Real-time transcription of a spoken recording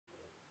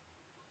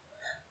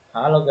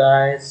Halo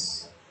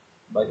guys,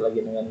 balik lagi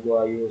dengan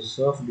gua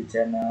Yusuf di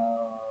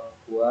channel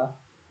gua.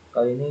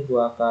 Kali ini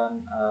gua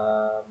akan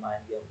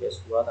main game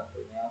PS2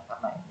 tentunya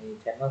karena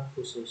ini channel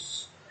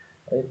khusus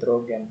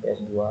retro game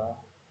PS2.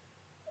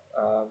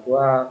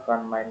 Gua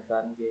akan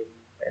mainkan game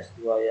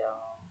PS2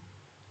 yang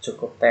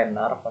cukup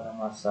tenar pada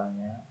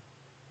masanya.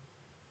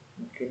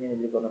 Mungkin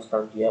ini juga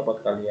nostalgia buat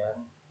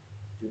kalian.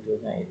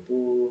 Judulnya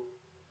itu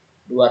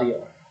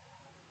Warrior.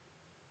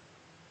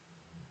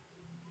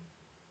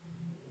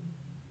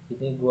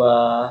 Ini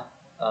gua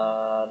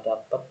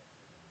dapet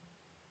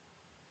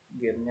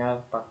gamenya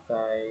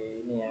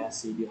pakai ini ya,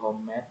 CD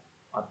homemade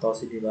atau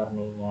CD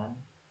warningan.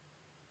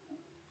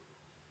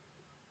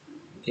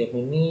 Game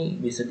ini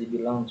bisa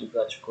dibilang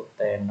juga cukup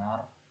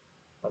tenar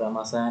pada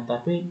masanya,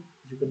 tapi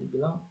juga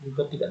dibilang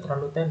juga tidak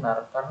terlalu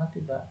tenar karena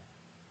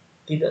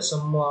tidak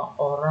semua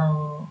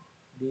orang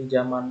di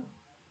zaman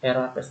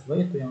era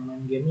PS2 itu yang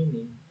main game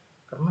ini,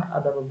 karena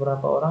ada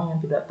beberapa orang yang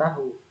tidak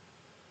tahu.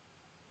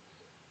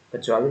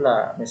 Kecuali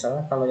lah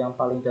misalnya kalau yang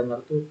paling tenar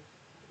tuh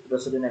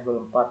Resident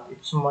Evil 4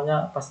 itu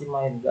semuanya pasti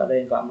main, gak ada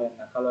yang gak main.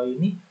 Nah kalau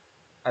ini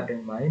ada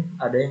yang main,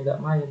 ada yang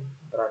nggak main,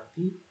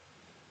 berarti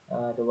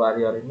The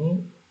Warrior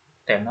ini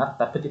tenar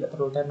tapi tidak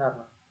terlalu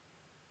tenar.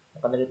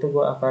 Maka dari itu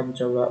gue akan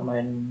coba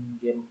main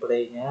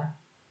gameplaynya.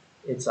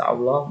 Insya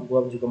Allah gue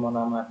juga mau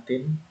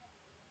namatin,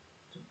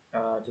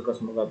 juga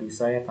semoga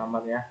bisa ya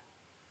tamat ya.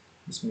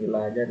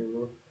 Bismillah aja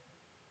dulu.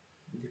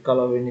 Jadi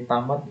kalau ini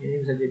tamat,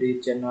 ini bisa jadi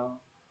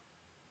channel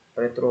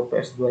retro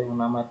PS2 yang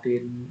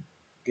namatin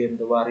game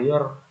The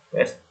Warrior.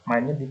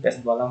 Mainnya di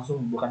PS2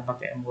 langsung, bukan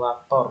pakai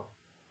emulator.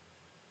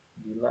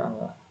 Gila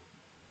nggak?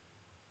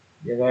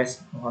 Ya guys,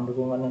 mohon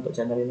dukungan untuk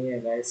channel ini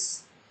ya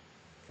guys.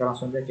 Oke,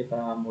 langsung aja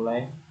kita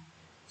mulai.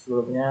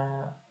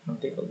 Sebelumnya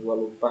nanti kalau gua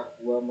lupa,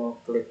 gua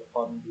mau klik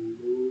on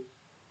dulu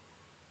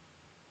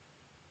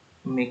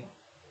mic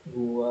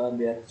gua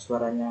biar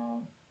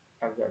suaranya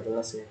agak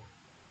jelas ya.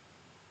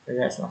 Oke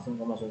guys, langsung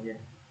ke masuk aja.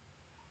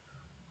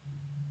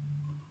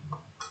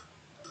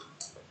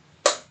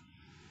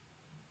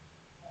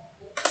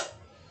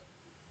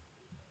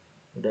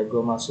 Udah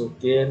gua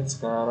masukin,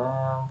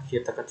 sekarang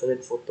kita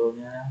kecilin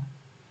fotonya.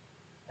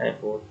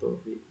 Foto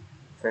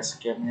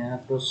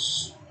facecamnya,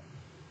 terus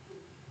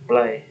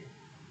play.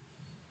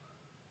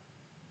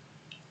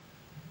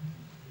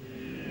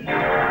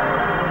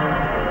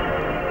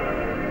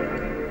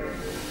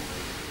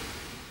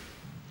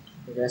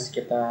 Guys,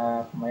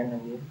 kita main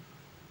lagi.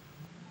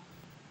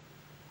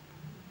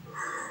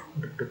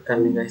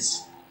 Deg-degan nih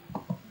guys.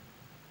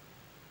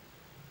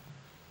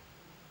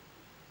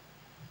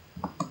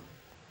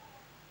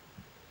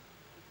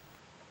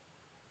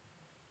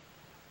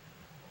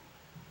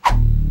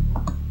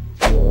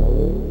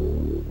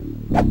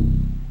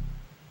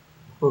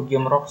 Oh,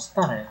 game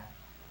Rockstar ya.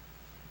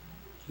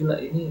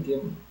 Gila, ini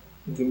game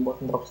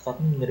buat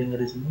Rockstar ini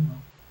ngeri-ngeri semua.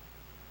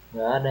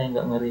 Nggak ada yang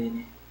nggak ngeri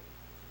ini.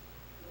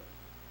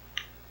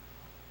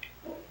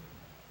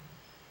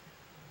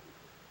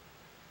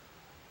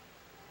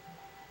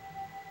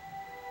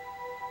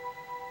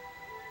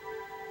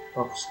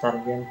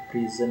 Rockstar Game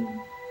Prison.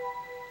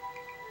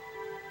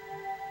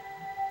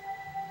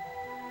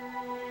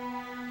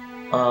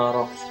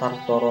 Rockstar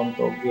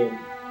Toronto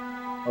Game.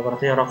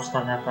 Berarti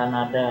Rockstarnya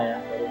Kanada ya,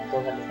 Toronto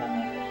kan di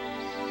Kanada.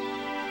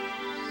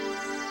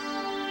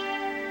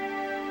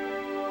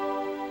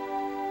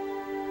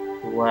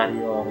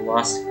 Warrior,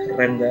 was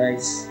keren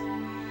guys.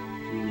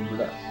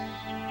 Gila.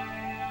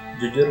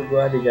 Jujur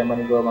gua di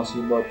zaman gua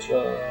masih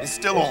bocor. It's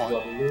still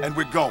on, and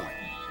we're going.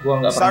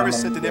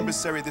 Cyrus sent an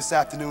emissary this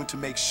afternoon to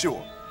make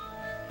sure.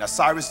 Now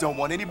Cyrus don't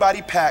want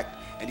anybody packed,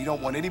 and he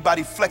don't want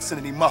anybody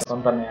flexing any muscle.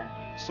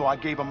 So I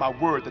gave him my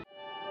word that.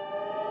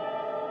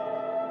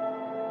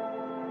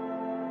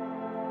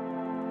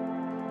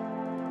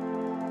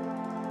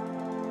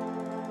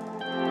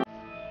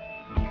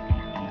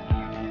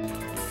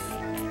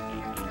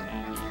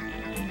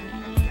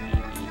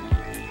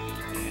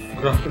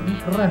 Grafiknya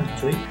keren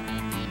cuy.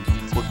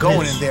 We're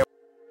going in there.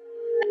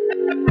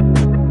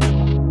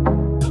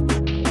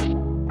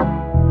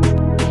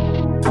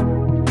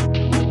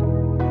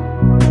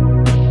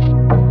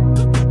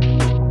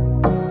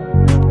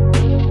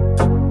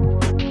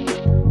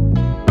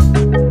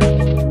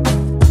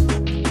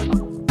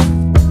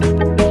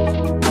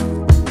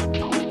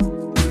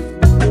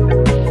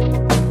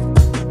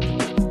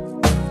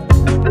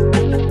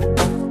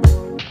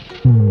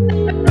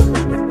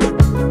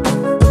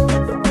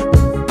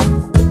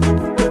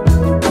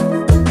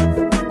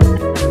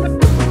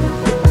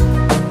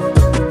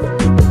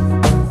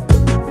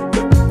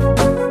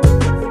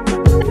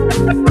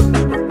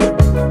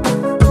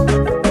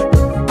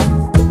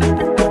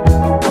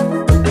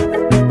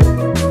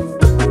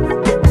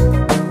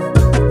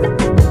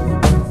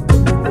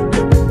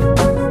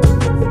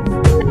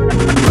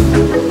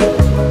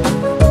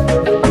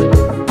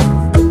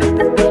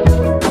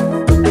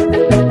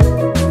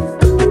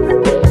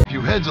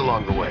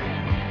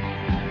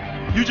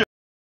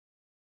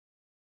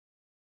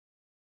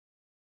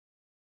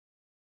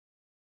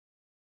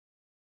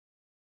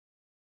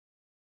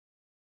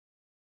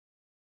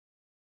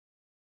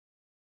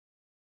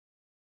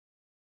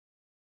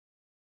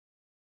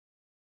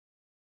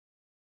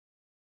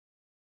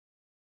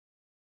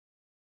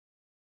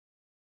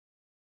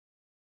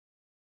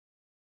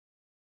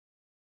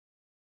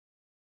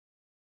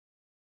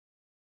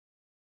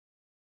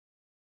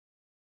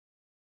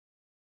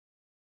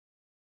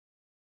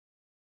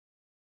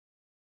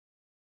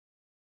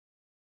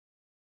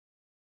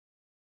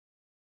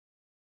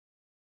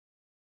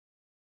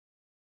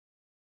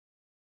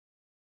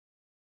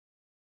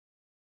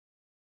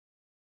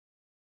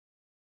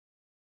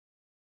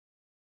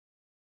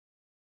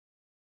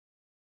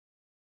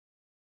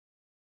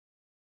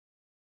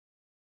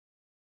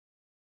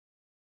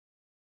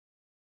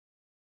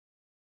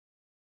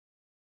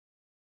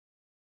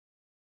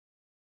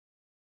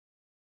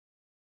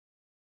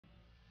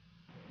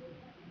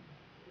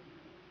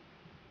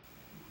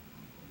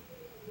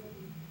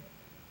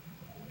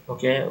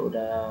 Oke,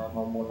 udah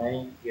mau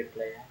mulai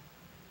gameplay ya.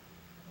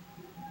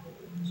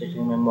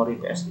 Checking memori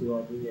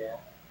PS2 dulu ya.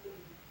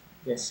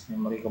 Yes,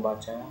 memori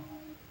kebaca.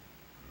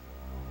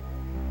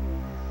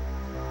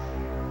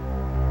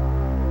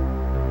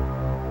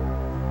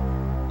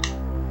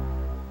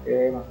 Oke,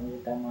 langsung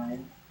kita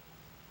main.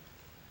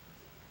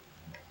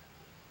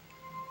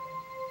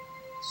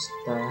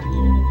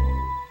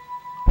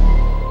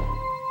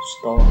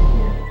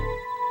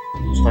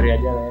 Story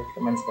aja lah ya, kita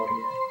main story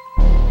ya.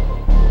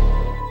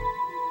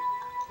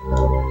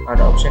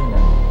 Ada option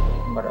nggak?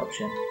 Nggak ada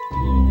option.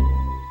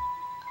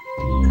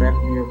 Create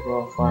new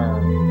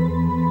profile.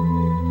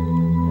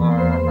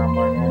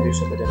 Namanya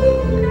bisa baca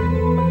dulu.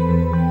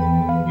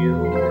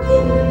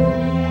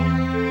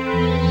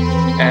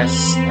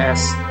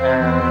 SSS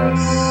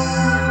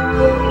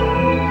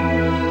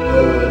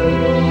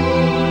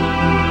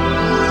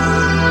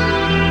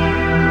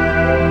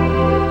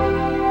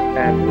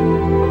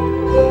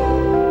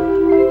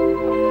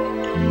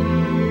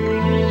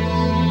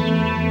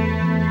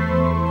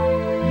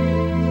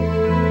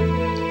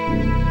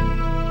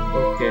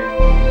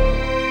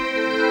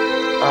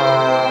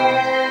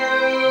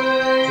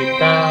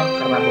kita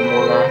karena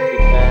pemula,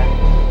 kita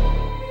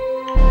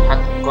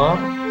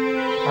hardcore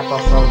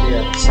atau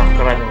dia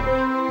sakral aja.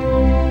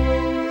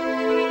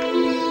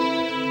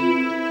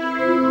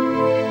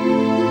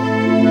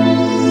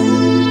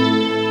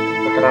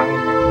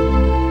 Terangin ya.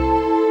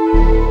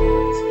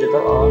 Kita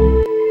on.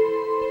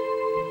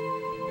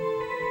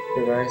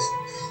 Oke guys,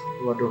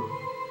 waduh,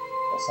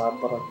 gak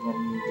sabar main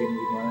game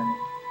gimana nih.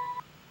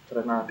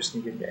 Karena habis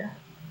nih game ya.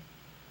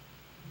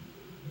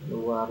 The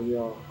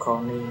Warrior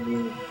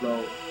PS2.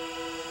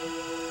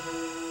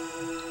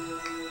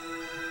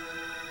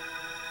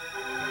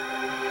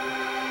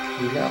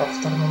 Gila,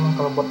 Rockstar memang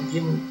kalau buat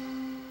game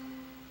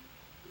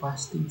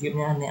pasti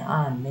gamenya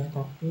aneh-aneh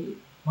tapi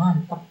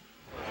mantap.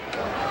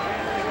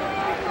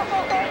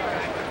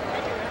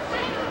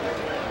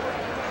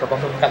 Kita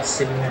tonton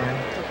cutscene-nya.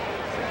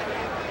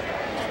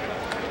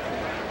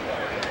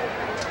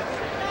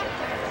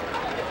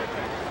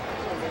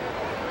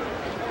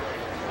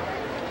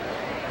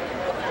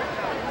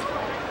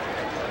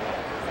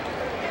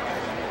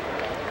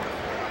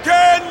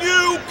 Can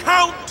you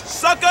count,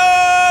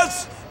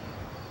 suckers?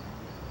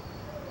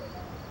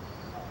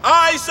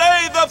 I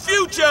say the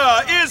future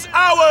is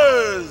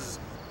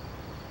ours.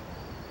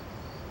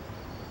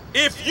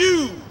 If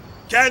you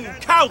can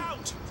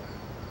count.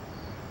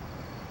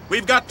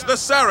 We've got the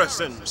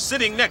Saracens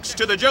sitting next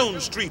to the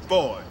Jones Street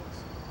Boys.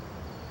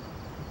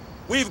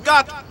 We've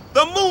got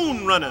the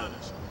Moon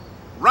Runners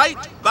right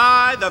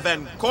by the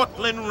Van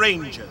Cortlandt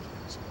Rangers.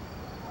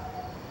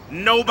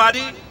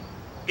 Nobody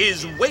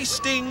is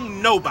wasting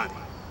nobody.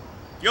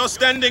 You're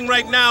standing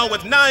right now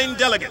with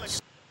 9 delegates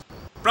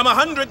from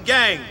 100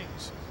 gangs.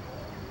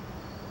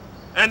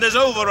 And there's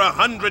over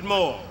 100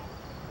 more.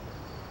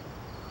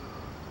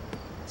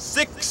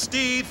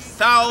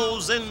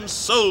 60,000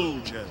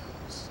 soldiers.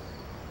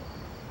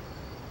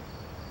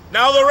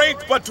 Now there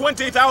ain't but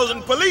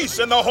 20,000 police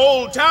in the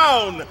whole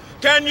town.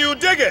 Can you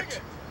dig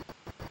it?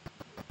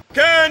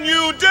 Can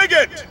you dig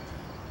it?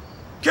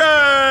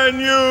 Can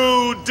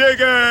you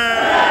dig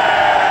it?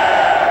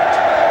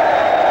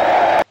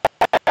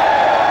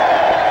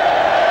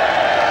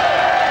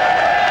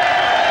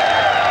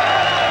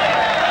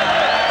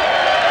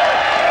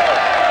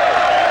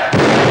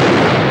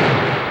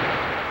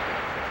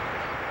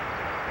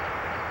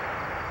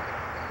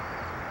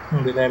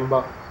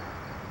 Ditembak.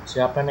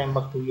 Siapa yang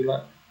nembak tuh,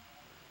 gila?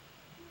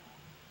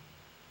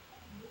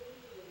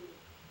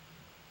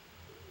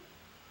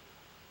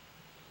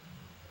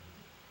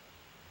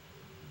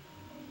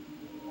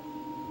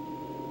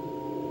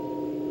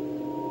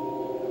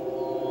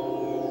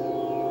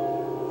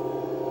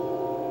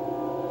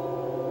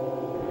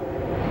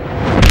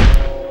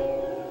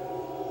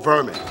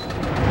 Vermin.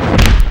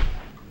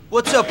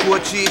 What's up, War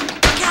Chief?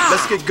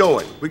 Let's get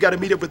going. We gotta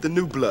meet up with the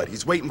new blood.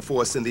 He's waiting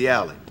for us in the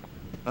alley.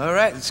 All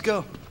right, let's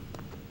go.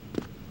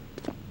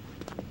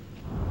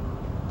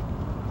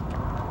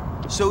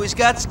 So he's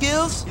got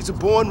skills? He's a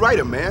born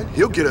writer, man.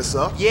 He'll get us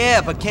up.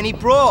 Yeah, but can he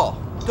brawl?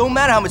 Don't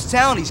matter how much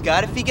talent he's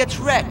got if he gets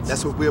wrecked.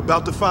 That's what we're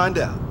about to find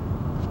out.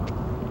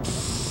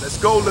 Let's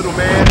go, little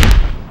man.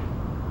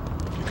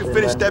 You can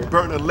finish that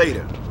burner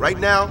later. Right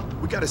now,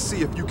 we gotta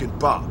see if you can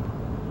bop.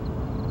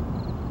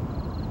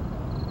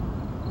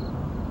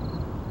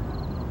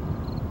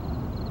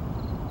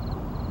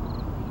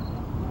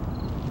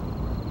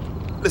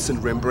 Listen,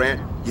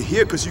 Rembrandt, you're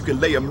here because you can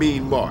lay a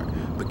mean mark.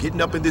 But getting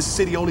up in this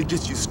city only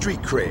gets you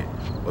street cred.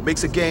 What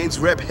makes a gang's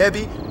rep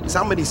heavy is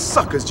how many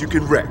suckers you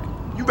can wreck.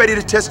 You ready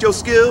to test your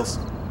skills?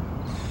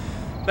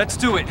 Let's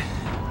do it.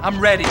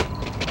 I'm ready.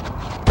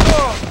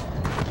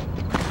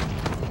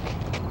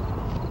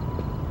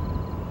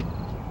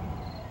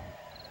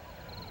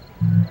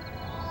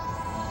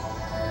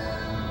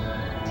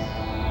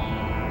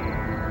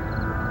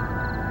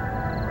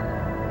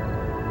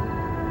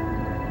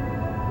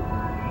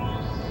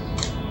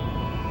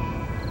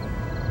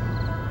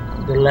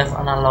 The left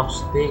analog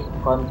stick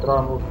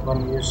control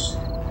movement use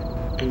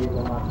di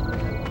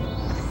lemari.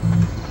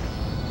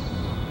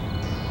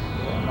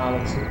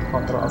 Analysis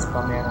control of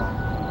camera.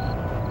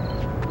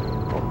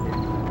 Oke.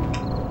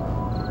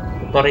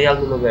 Tutorial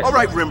dulu guys. All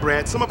right,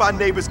 Rembrandt. Some of our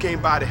neighbors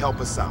came by to help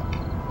us out.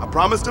 I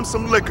promised them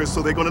some liquor,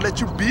 so they're gonna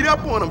let you beat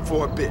up on them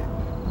for a bit.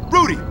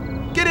 Rudy,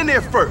 get in there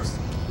first.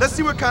 Let's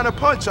see what kind of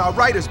punch our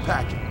writer's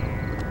packing.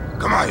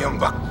 Come on, young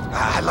buck.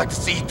 I'd like to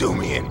see you do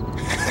me in.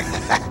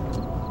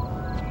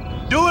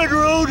 Do it,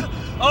 Rude!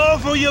 All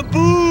for your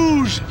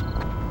booze!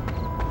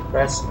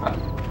 Press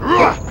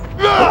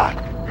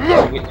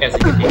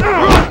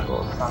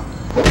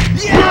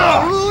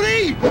Yeah,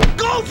 Rudy!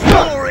 Go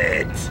for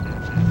it!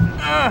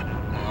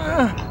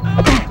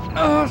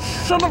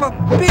 Son of a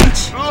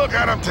bitch! Look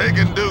at him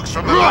taking dukes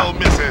from the little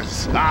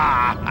missus.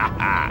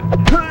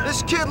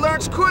 This kid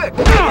learns quick.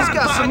 He's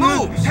got some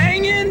moves.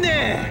 Hang in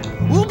there!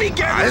 We'll be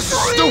getting This is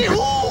stupid.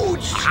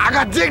 huge! I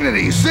got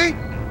dignity, you see?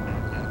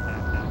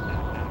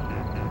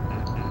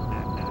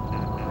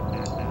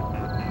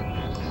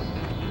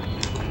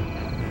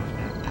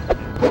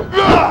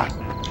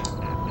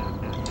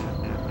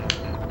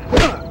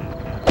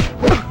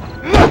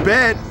 Not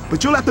bad,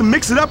 but you'll have to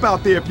mix it up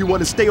out there if you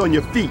want to stay on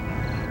your feet.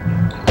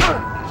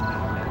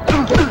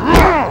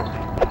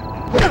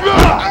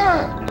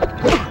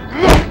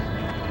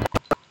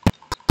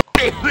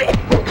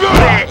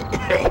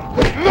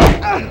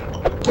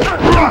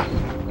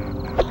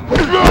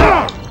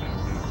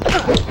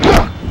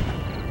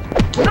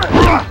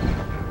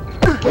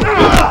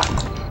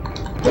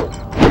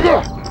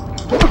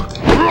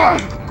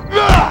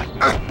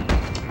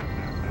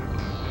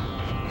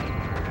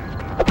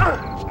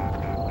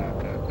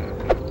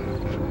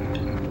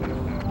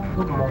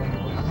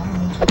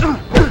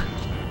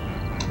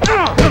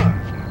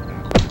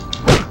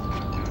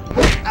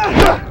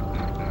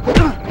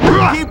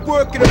 Keep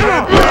working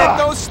around, man.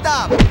 Don't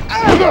stop.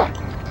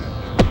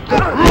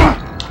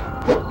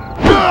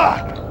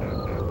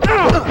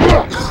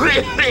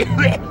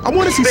 I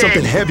want to see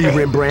something heavy,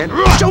 Rembrandt.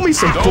 Show me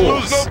some Don't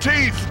lose force. no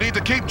teeth. Need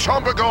to keep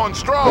Chomper going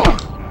strong.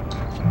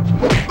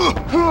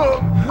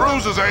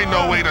 Bruises ain't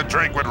no way to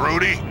drink with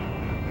Rudy.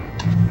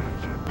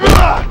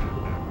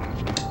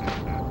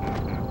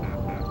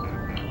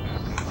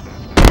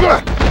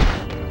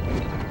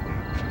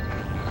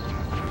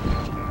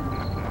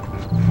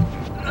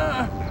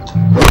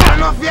 Not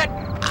enough yet.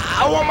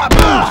 I want my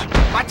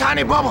booze. My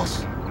tiny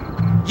bubbles.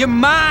 You're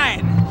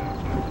mine!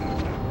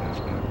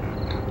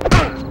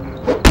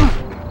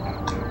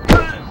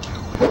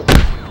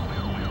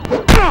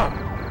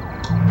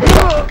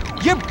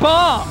 You're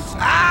bombed!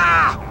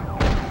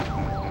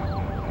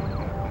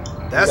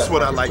 That's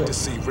what I like to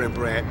see,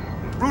 Rembrandt.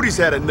 Rudy's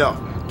had enough.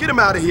 Get him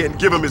out of here and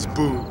give him his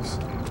booze.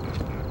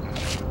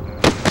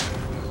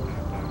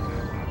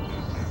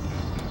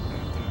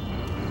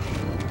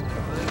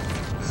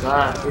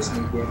 Sadis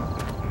nih game.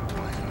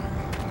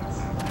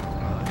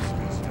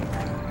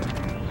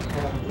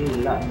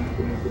 Gila nih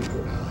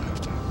game-game.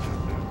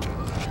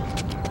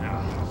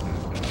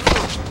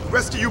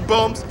 Rest of you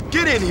bums,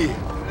 get in here.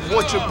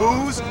 Want your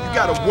booze? You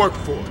gotta work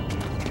for it.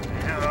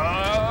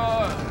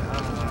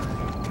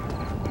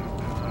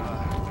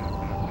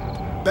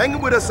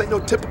 Banging with us ain't no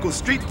typical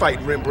street fight,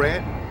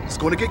 Rembrandt. It's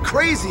gonna get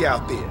crazy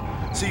out there.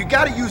 So you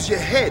gotta use your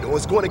head or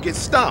it's gonna get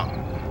stomped.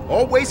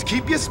 Always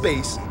keep your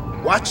space,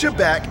 watch your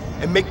back,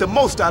 and make the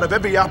most out of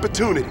every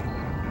opportunity.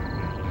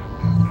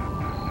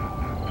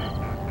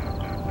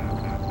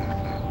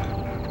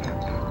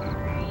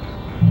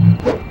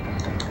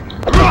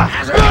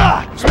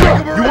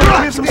 You wanna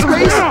clear some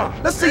space?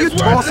 Let's see you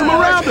toss him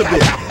around a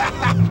bit.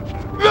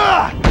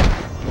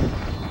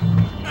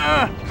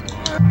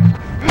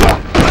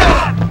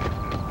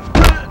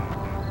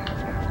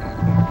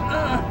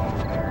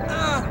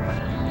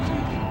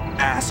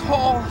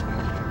 Asshole!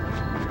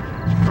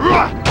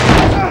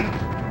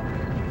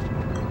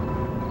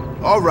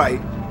 All right,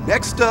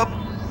 next up,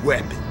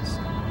 weapons.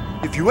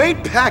 If you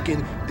ain't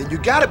packing, then you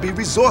gotta be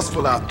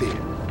resourceful out there.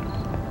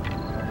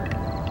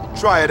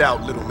 Try it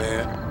out, little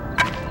man.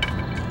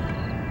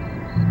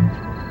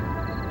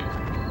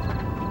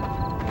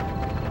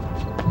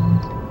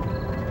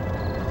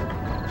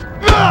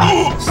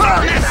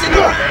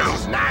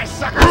 Nice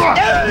suckers.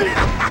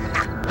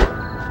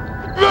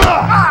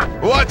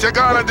 What you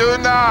gonna do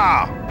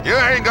now? You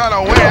ain't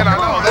gonna win, I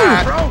know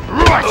that.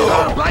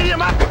 Light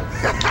him up.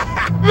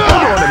 Hold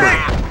on a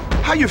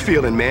minute. How you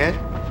feeling, man?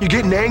 You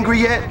getting angry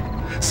yet?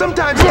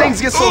 Sometimes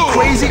things get so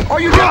crazy, all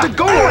you got to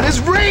go on is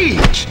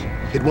rage.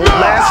 It won't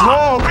last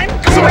long,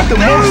 so make the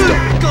most of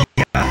it.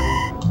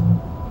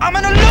 I'm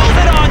gonna lose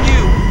it on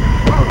you!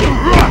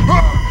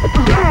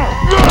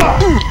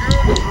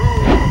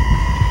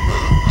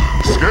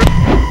 Skip.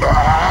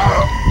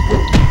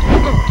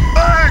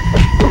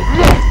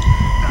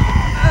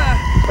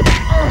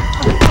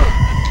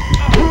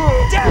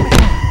 Damn it!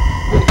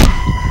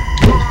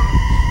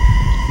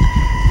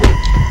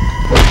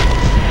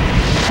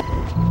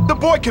 The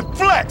boy can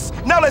flex.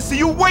 Now let's see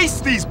you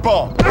waste these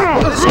bombs.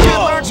 This kid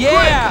learns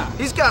Yeah! quick.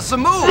 He's got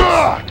some moves. Come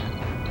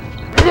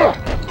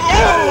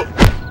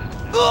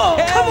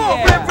on,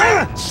 yeah.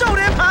 Rembrandt. Show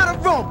them how to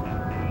rope.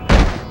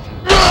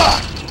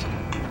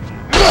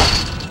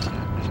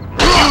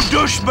 You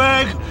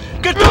douchebag!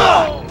 Get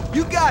down!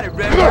 You got it,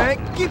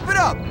 Rembrandt. Keep it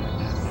up.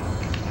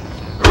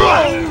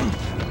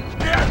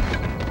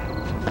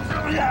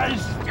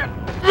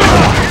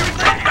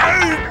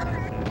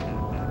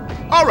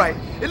 All right,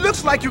 it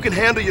looks like you can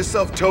handle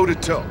yourself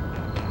toe-to-toe.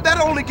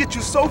 That'll only get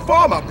you so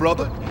far, my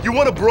brother. You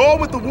want to brawl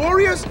with the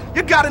Warriors?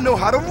 You gotta know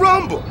how to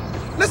rumble.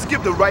 Let's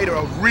give the writer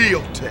a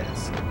real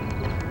test.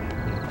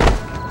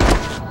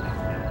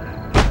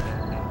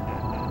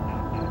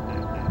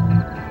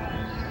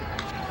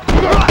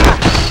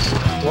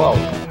 Wow.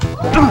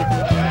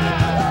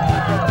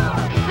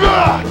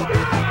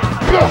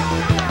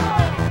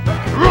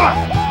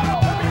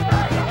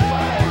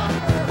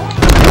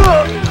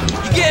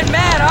 You getting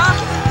mad, huh?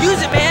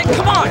 Use it, man.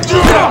 Come on, use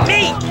it on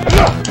me.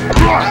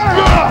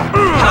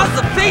 How's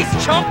the face,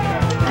 chump?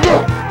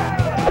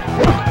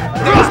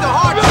 There's the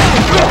hard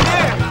shit right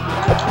there.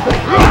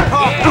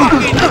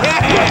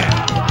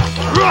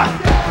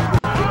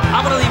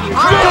 I'm gonna leave you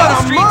running on the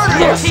streets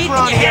with your teeth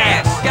in your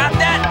hands. Got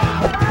that?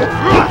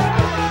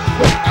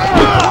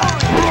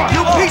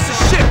 You piece of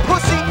shit,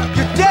 pussy!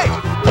 You're dead!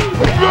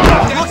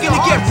 You're looking to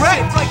get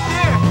ready! Right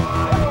there!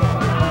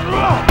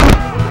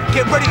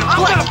 Get ready to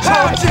flex,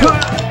 told you!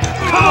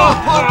 Come on,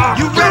 Paul!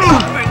 You ready?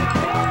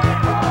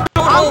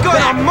 I'm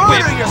gonna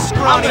murder your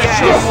scrawny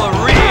ass! I'm gonna show you a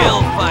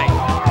real fight!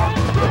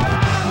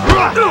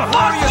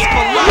 Warriors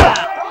for life!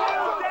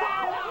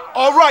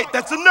 All right,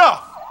 that's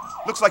enough.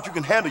 Looks like you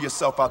can handle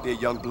yourself out there,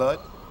 young blood.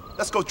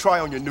 Let's go try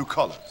on your new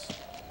colors.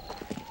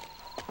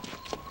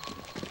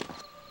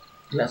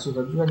 Gila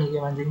susah juga nih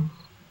game anjing.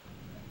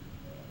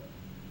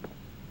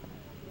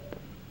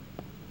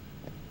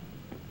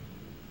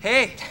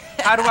 Hey,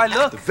 how do I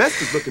look? The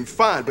vest is looking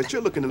fine, but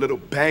you're looking a little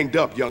banged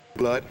up, young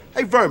blood.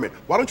 Hey, Vermin,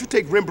 why don't you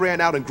take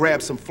Rembrandt out and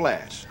grab some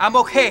flash? I'm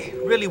okay,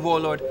 really,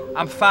 Warlord.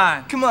 I'm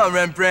fine. Come on,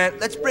 Rembrandt.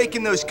 Let's break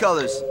in those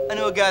colors. I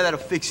know a guy that'll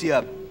fix you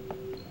up.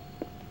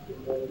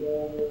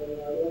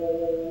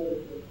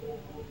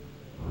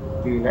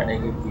 Gila nih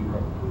game gila.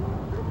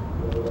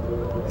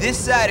 This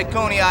side of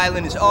Coney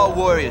Island is all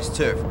Warriors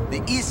turf.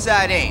 The east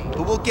side ain't,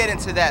 but we'll get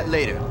into that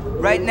later.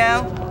 Right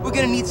now, we're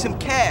gonna need some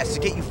cash to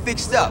get you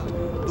fixed up.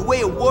 The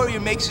way a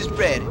Warrior makes his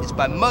bread is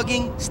by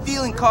mugging,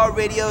 stealing car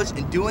radios,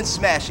 and doing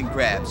smash and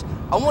grabs.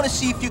 I wanna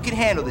see if you can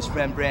handle this,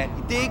 Rembrandt.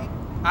 You dig?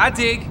 I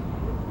dig.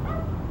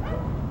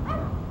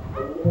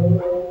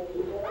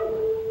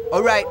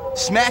 All right,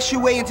 smash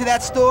your way into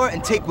that store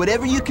and take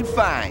whatever you can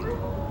find.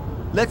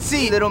 Let's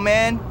see, little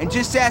man, and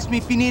just ask me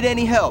if you need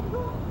any help.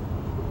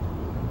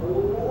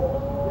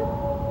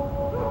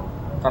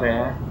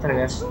 Ntar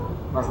guys,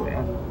 masuk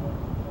ya.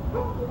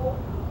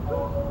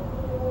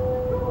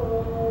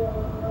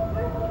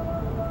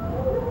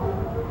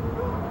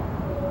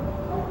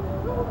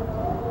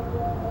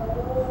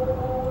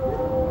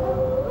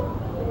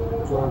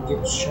 Jual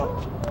gift shop.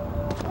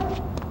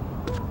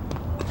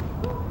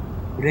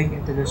 Break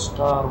into the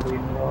store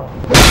window.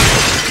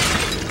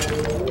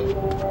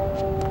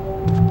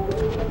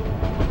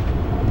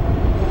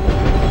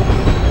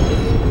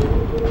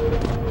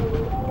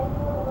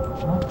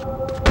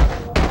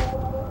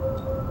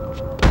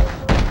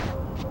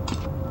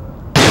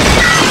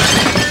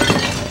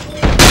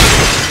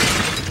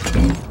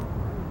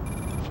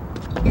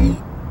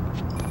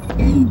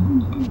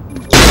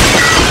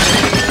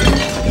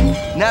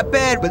 Not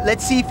bad, but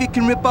let's see if you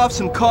can rip off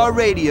some car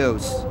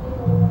radios.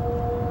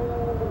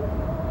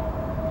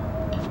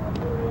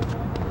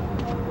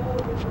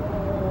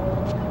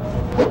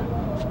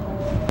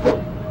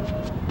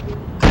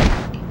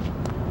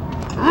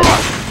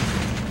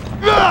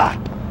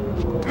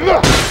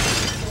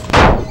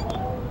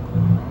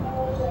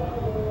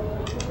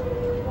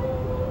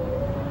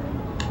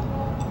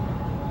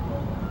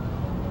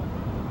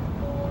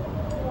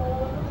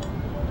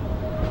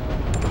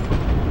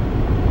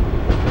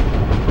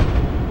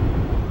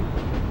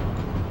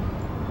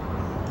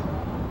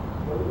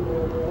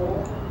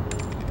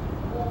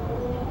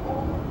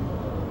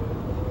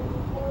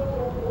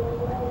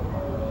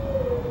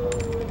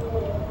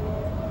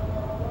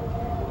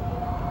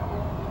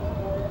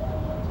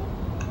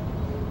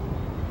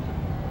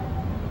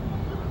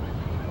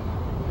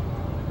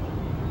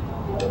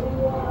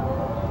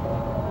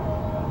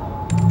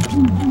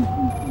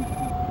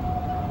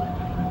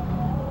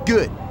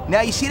 Good.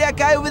 Now you see that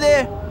guy over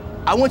there?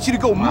 I want you to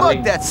go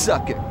mug that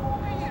sucker.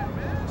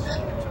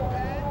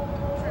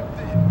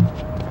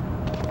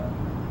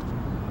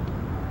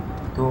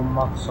 To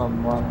mug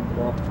someone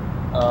that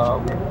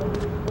with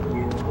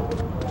you.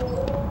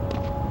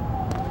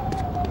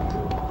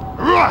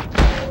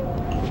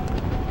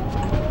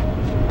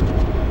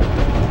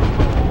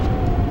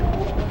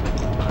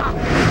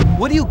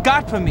 What do you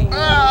got for me?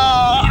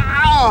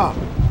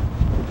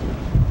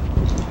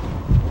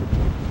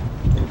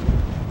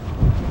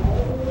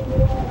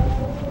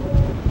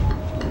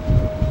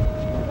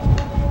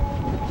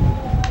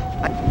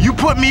 You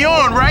put me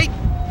on, right?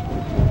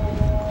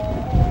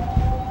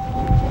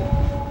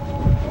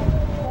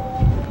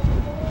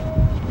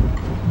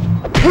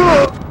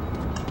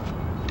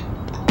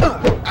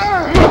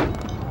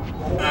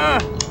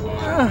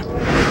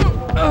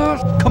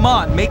 Come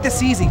on, make this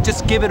this easy,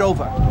 just give it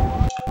over.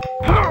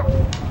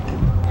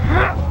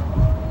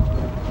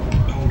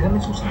 Enggak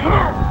nih susah.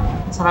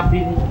 Salah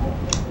pilih.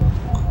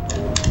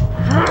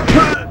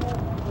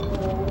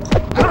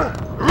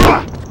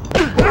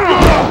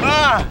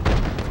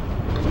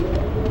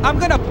 I'm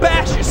gonna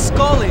bash your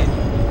skull in.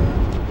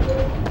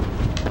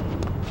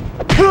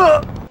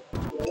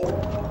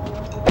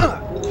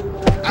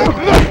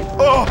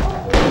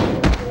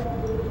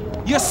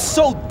 You're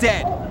so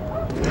dead.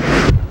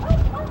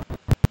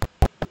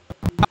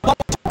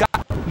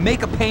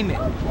 Make a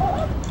payment.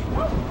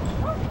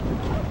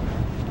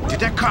 Did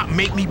that cop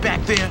make me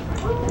back there?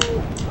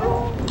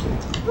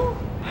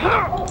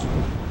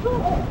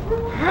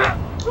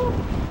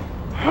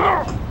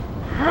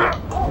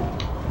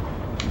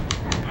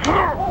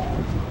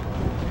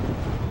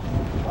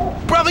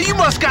 Brother, you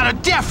must got a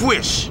death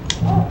wish.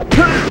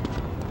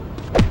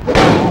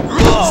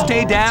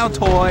 Stay down,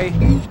 toy.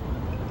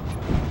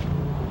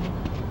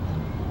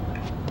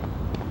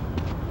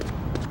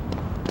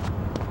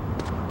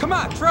 Come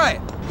on, try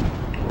it.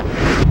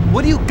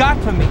 What do you got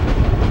for me?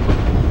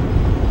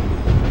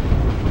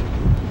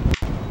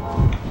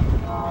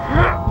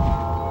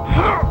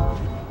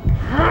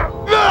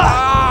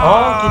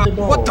 Oh,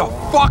 gitu dong. What the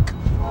fuck?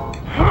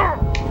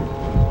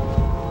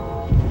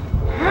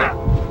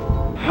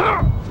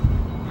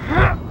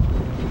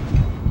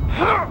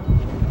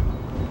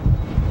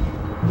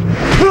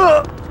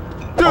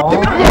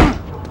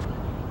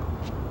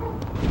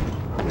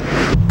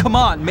 Come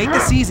on, make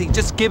this easy.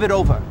 Just give it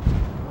over.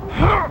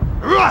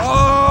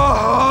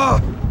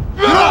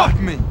 Off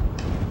me.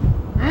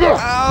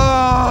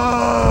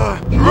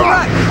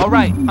 All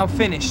right, I'm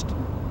finished.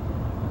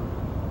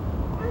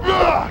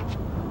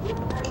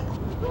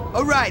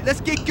 All right,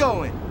 let's get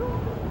going.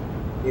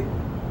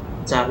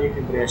 Cari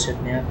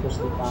vibration-nya terus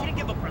She kita. didn't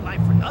give up her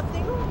life for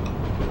nothing.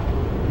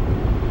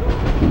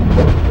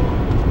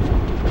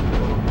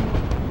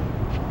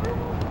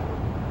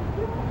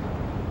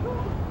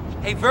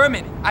 Hey,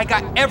 Vermin, I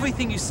got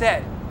everything you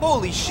said.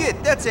 Holy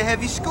shit, that's a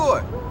heavy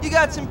score. You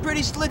got some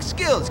pretty slick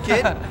skills,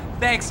 kid.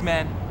 Thanks,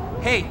 man.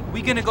 Hey,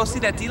 we gonna go see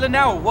that dealer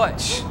now or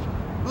what?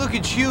 Look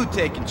at you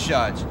taking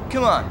charge.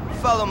 Come on,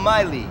 follow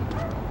my lead.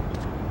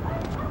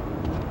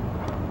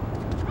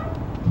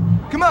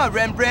 Come on,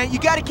 Rembrandt, you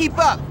gotta keep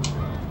up.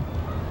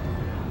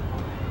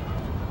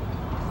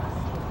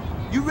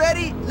 You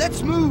ready?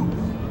 Let's move.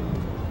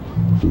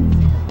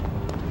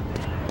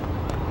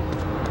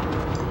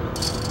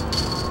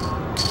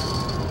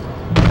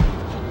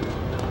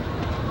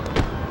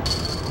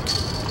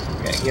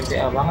 Kayak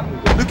GTA banget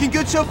gitu. Looking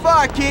good so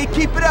far, kid.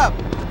 Keep it up.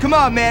 Come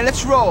on, man,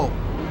 let's roll.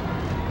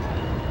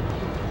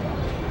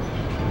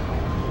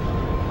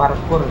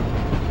 Parkour.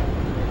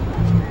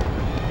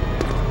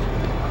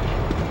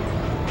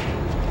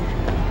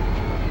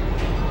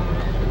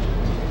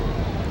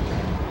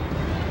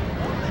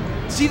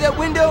 See that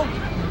window?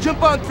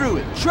 Jump on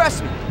through it.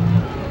 Trust me.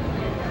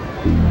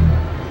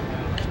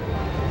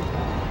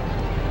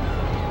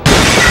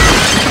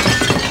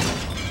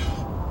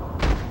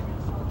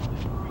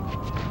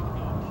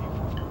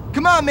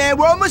 Come on, man.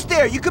 We're almost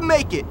there. You can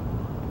make it.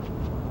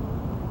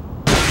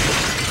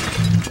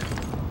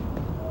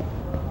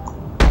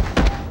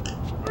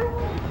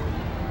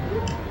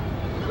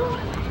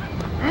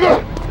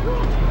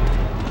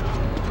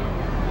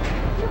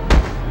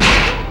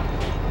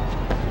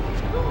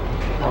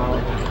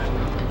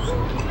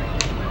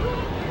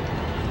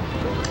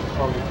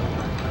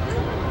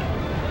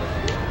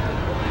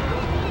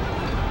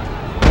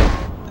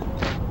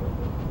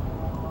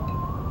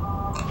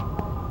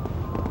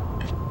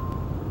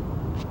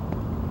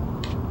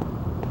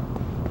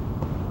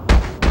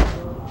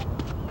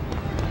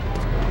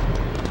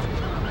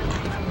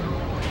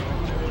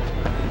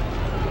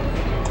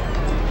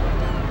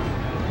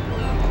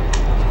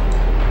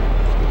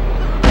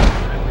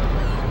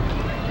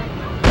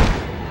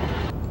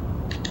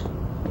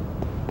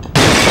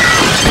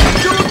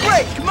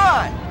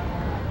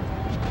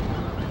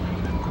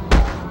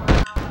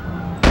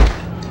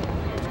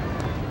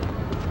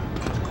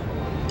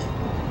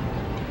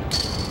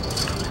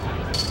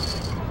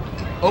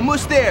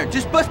 Almost there.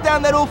 Just bust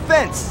down that old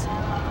fence.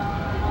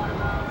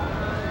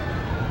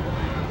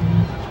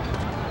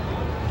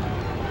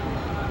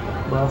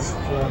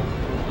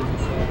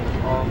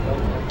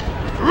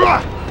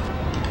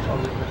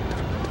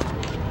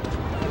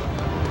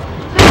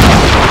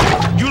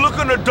 You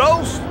looking to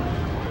dose?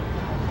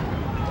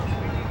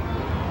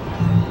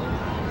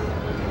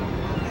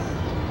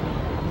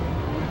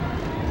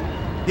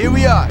 Here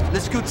we are.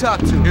 Let's go talk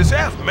to him. It's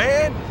F,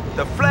 man.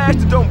 The flash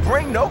that don't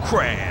bring no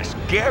crash.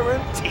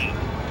 Guaranteed.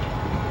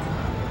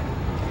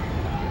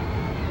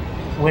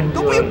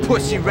 Don't be a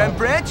pussy,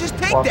 Rembrandt. Just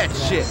take that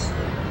shit.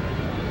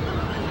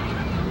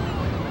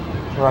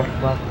 Right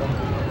button.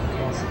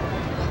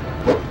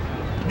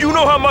 You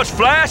know how much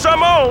flash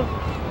I'm on?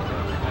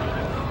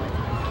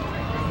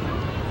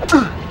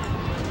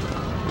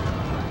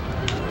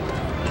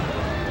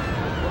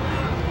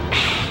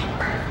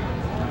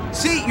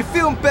 See, you're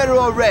feeling better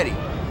already.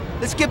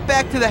 Let's get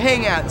back to the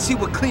hangout and see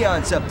what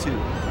Cleon's up to.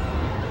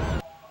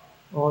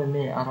 Oh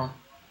ini arah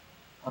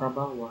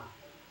bawah.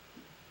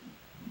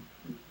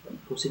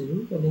 Pusing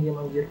juga nih game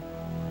anjir.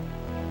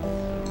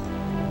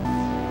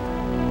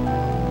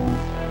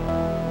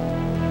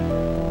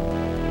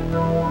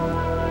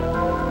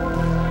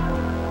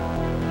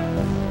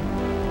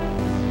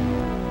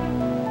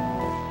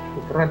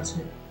 Keren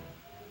sih.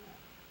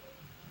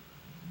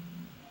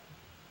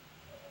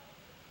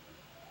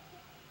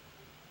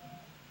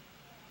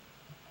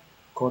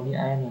 Coney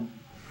Island.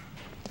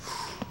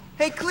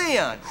 Hey,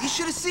 Cleon, you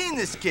should have seen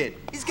this kid.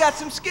 He's got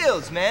some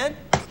skills, man.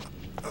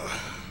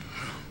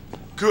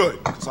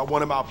 Good, because I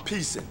want him out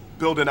piecing,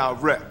 building our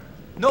rep.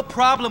 No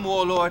problem,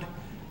 Warlord.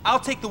 I'll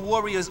take the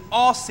Warriors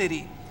all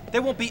city.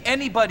 There won't be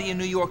anybody in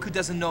New York who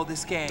doesn't know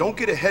this game. Don't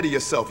get ahead of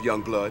yourself,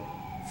 young blood.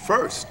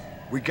 First,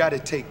 we gotta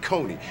take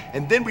Coney,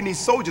 and then we need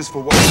soldiers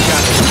for what we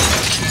gotta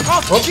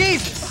do. Oh,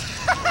 Jesus!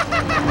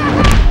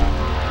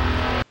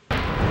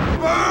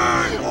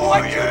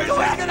 What you gonna do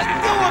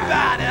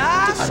about it,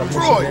 huh?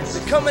 Destroy us.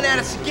 They're coming at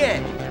us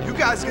again. You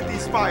guys get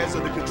these fires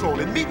under control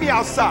and meet me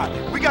outside.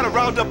 We gotta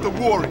round up the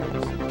Warriors.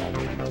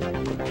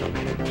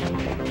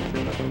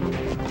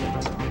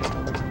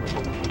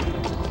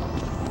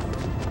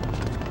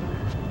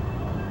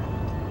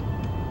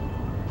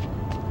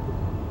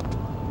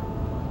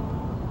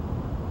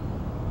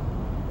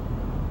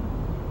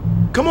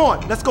 Come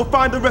on, let's go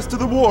find the rest of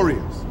the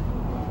Warriors.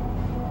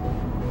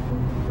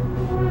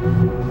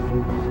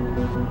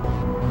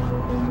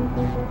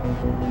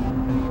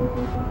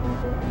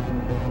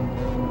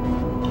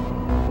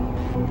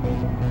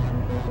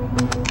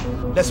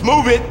 Let's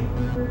move it.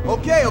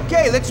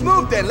 Okay, let's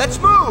move then. Let's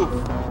move.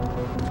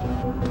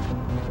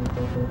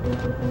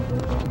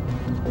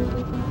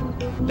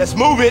 Let's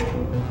move it.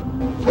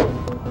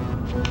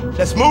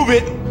 Let's move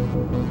it.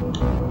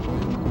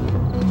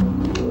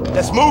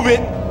 Let's move it.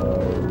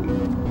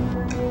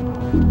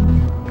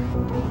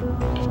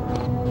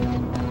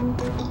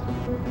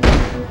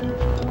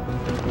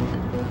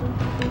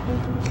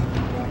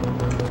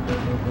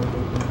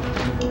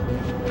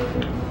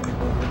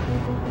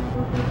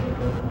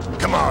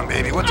 Come on,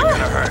 baby, what's it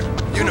gonna hurt?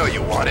 You know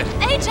you want it.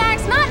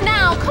 Ajax, not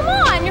now. Come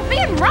on, you're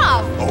being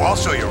rough. Oh, I'll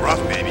show you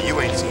rough, baby.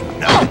 You ain't seen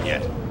nothing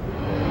yet.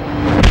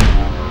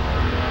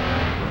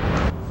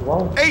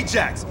 Wow.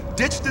 Ajax,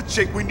 ditch the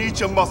chick. We need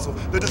your muscle.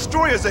 The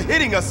destroyers are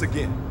hitting us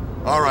again.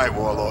 All right,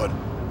 Warlord.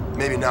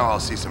 Maybe now I'll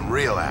see some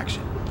real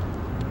action.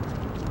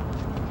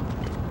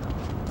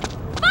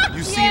 Fuck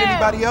You seen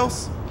anybody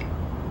else?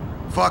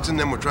 Fox and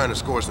them were trying to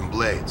score some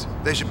blades.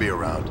 They should be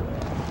around.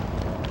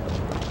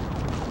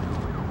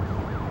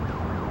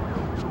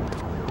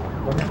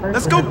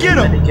 Let's go get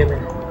him!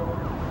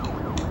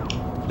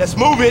 Let's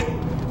move it!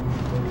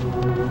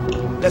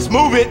 Let's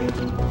move it!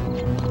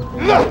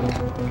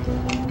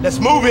 Let's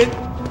move it!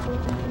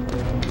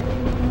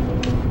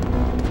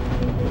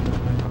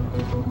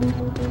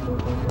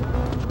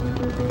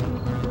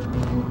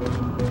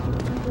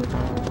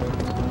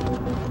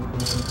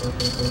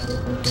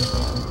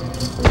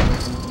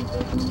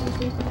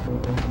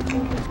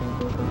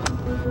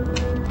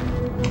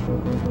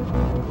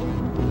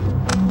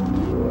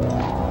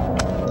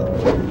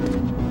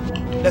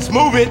 Let's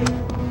move it!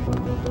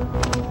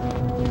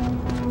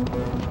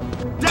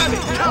 Damn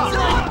it!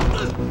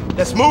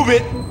 Let's move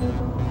it!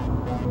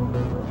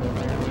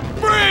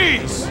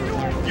 Freeze!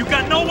 You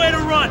got nowhere to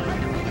run!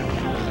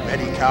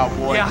 Ready,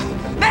 cowboy? Yeah.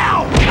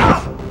 Now!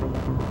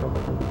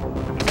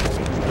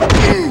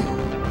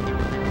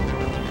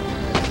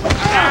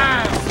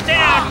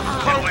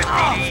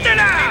 Stand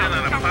down!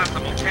 On a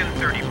possible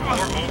 1034,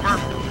 over.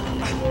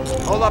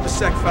 Hold up a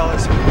sec,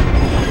 fellas.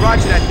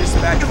 Roger that,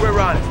 dispatch. We're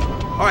on it.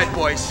 All right,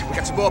 boys. We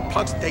got some more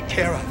punks to take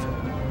care of.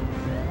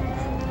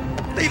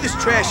 Leave this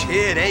trash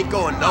here. It ain't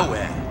going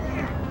nowhere.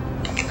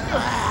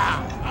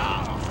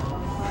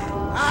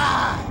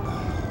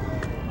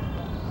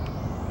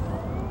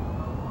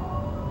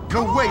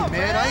 No way,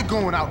 man. I ain't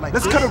going out like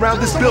Let's this. cut around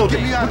this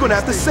building. We're gonna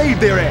have to save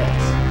their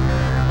ass.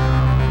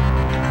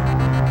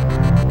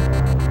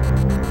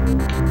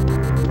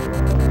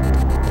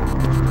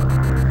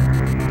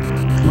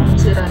 Mana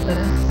sih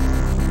rasanya?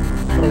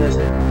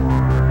 Progresnya.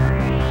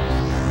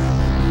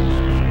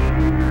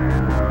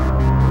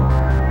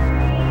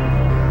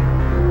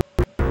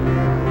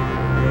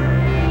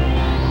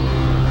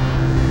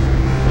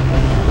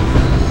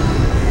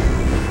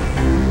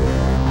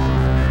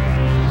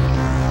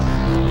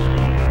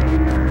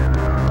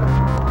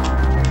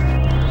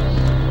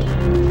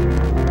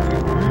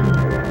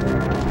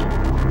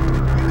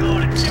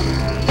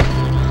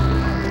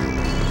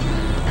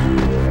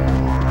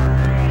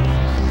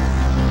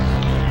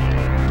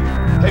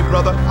 Hey,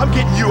 brother, I'm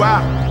getting you out.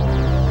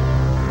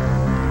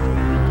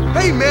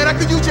 Hey, man, I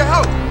could use your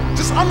help.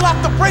 Just unlock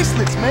the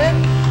bracelets, man.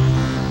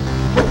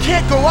 We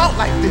can't go out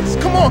like this.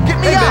 Come on, get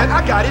me Hey, out. man,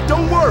 I got it.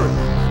 Don't worry.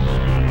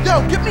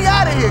 Yo, get me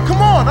out of here. Come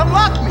on,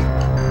 unlock me.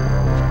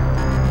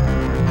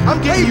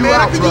 I'm getting you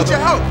man, out, I could brother. use your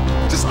help.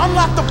 Just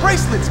unlock the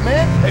bracelets,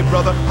 man. Hey,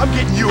 brother, I'm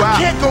getting you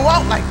out. Can't go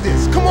out like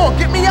this. Come on,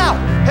 get me out.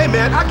 Hey,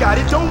 man, I got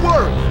it. Don't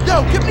worry.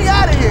 Yo, get me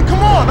out of here.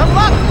 Come on,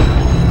 unlock me.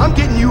 I'm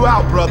getting you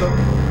out, brother.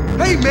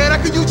 Hey, man, I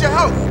could use your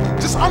help.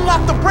 Just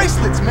unlock the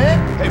bracelets, man.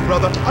 Hey,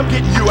 brother, I'm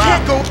getting you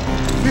out. Can't go.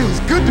 Feels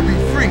good to be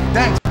free.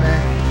 Thanks,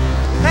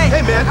 man.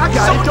 Hey, man, I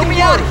got it. Don't get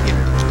me out of here.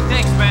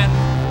 Thanks, man.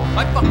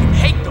 I fucking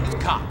hate those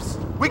cops.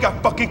 We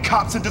got fucking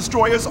cops and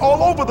destroyers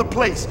all over the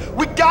place.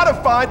 We gotta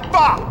find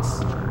Fox.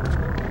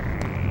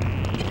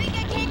 You think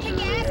I can't kick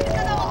your ass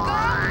because I'm a girl?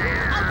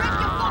 I'll rip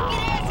your fucking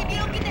ass if you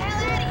don't get the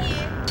hell out of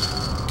here.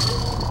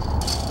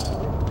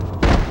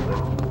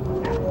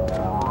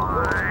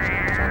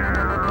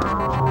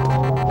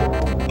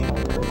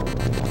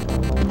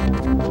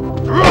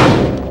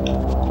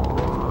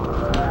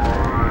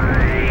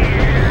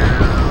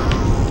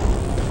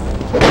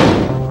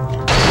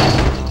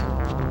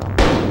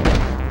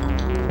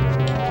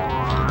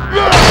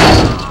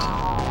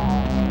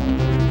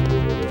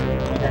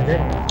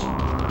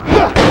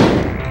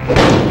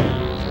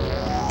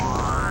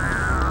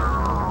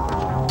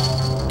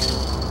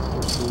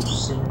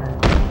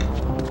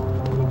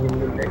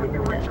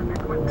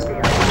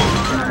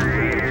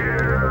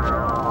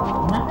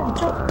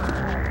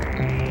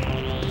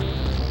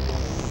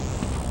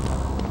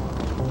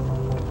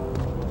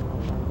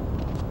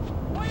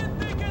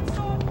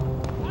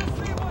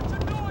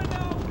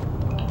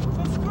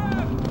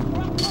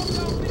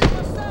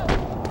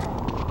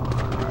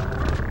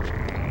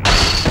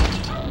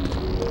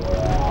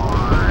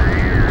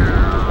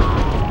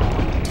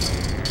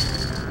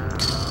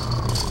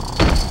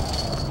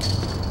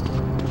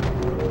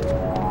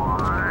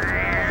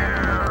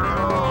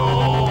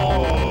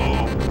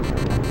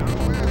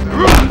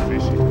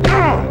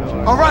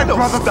 All right,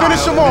 brother,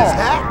 finish him off.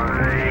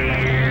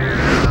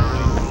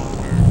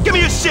 Give me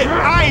your shit.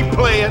 I ain't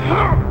playing.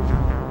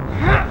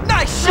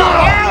 Nice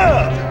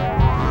shot!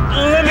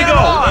 Let me go!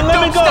 Let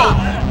me go!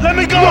 Let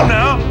me go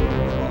now!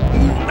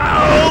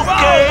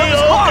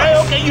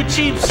 Okay, you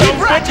cheap son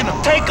of a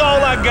bitch. Take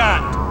all I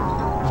got.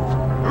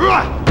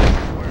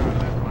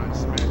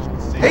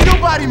 Ain't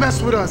nobody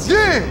mess with us,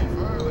 yeah!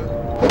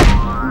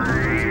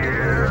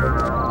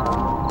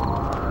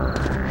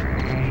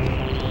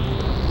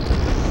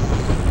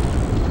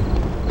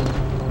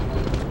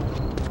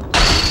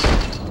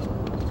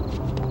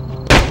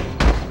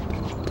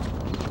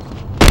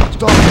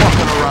 Stop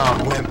fucking around,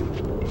 wimp.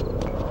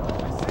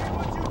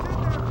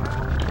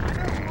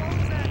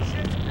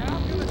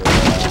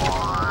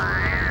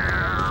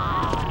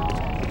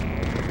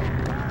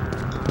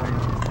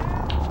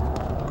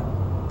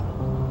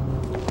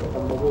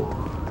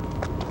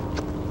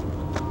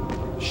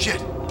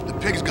 Shit, the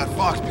pig's got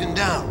Fox pinned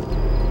down.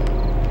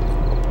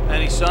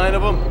 Any sign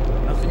of him?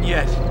 Nothing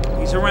yet.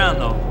 He's around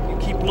though. You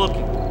keep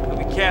looking. But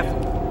be careful.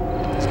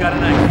 He's got a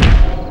knife.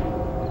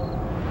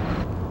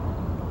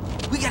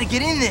 We gotta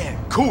get in there.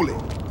 Cool it.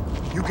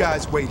 You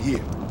guys wait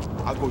here.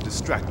 I'll go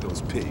distract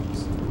those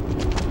pigs.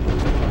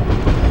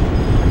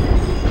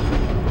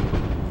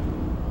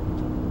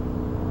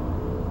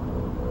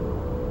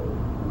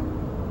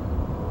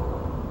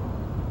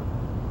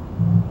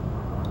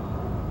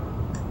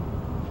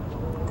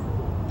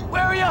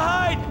 Where are you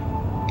hiding?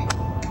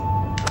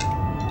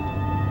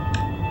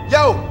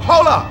 Yo,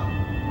 hold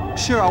up!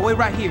 Sure, I'll wait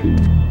right here.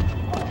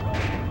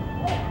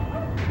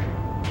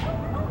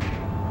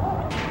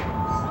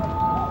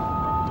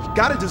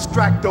 Gotta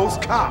distract those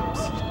cops.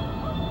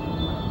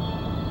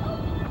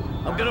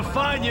 I'm gonna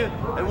find you,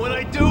 and when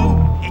I do,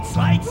 it's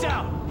lights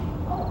out.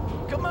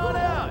 Come on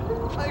out.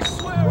 I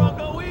swear I'll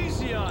go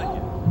easy on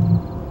you.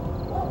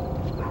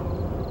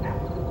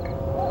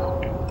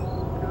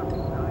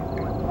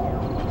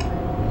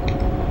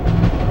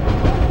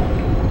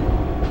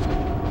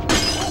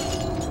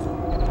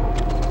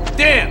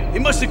 Damn, he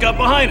must have got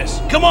behind us.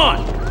 Come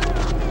on.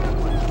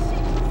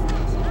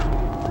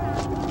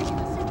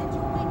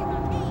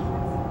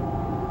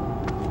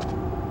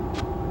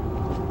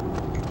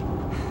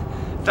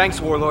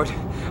 Thanks, Warlord.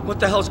 What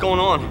the hell's going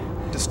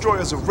on?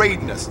 Destroyers are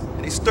raiding us,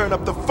 and they stirring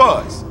up the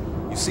fuzz.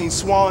 You seen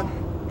Swan?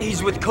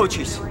 He's with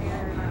coaches.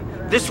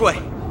 This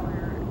way.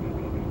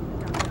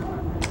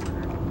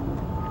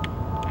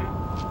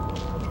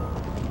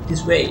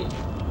 This way.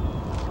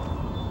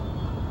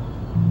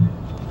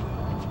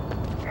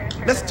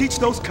 Let's teach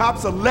those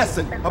cops a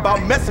lesson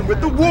about messing with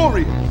the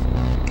Warriors.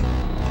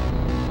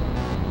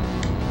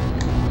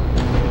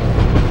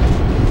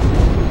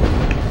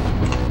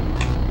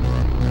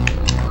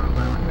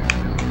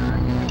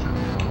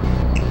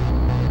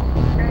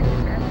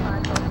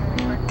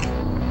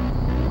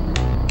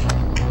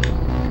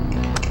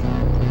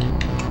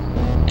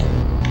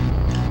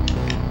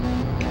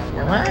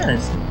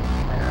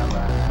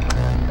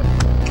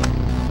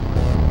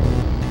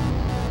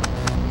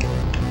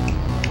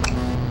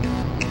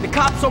 The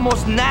cops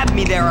almost nabbed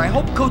me there. I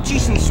hope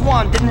Cochise and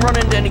Swan didn't run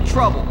into any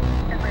trouble.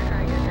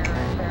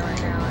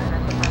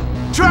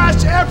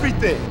 Trash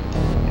everything!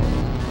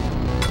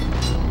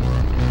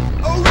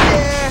 Oh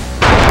yeah!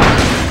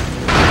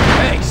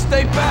 Hey,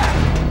 stay back!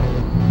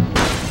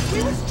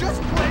 We was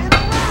just playing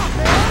around,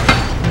 man!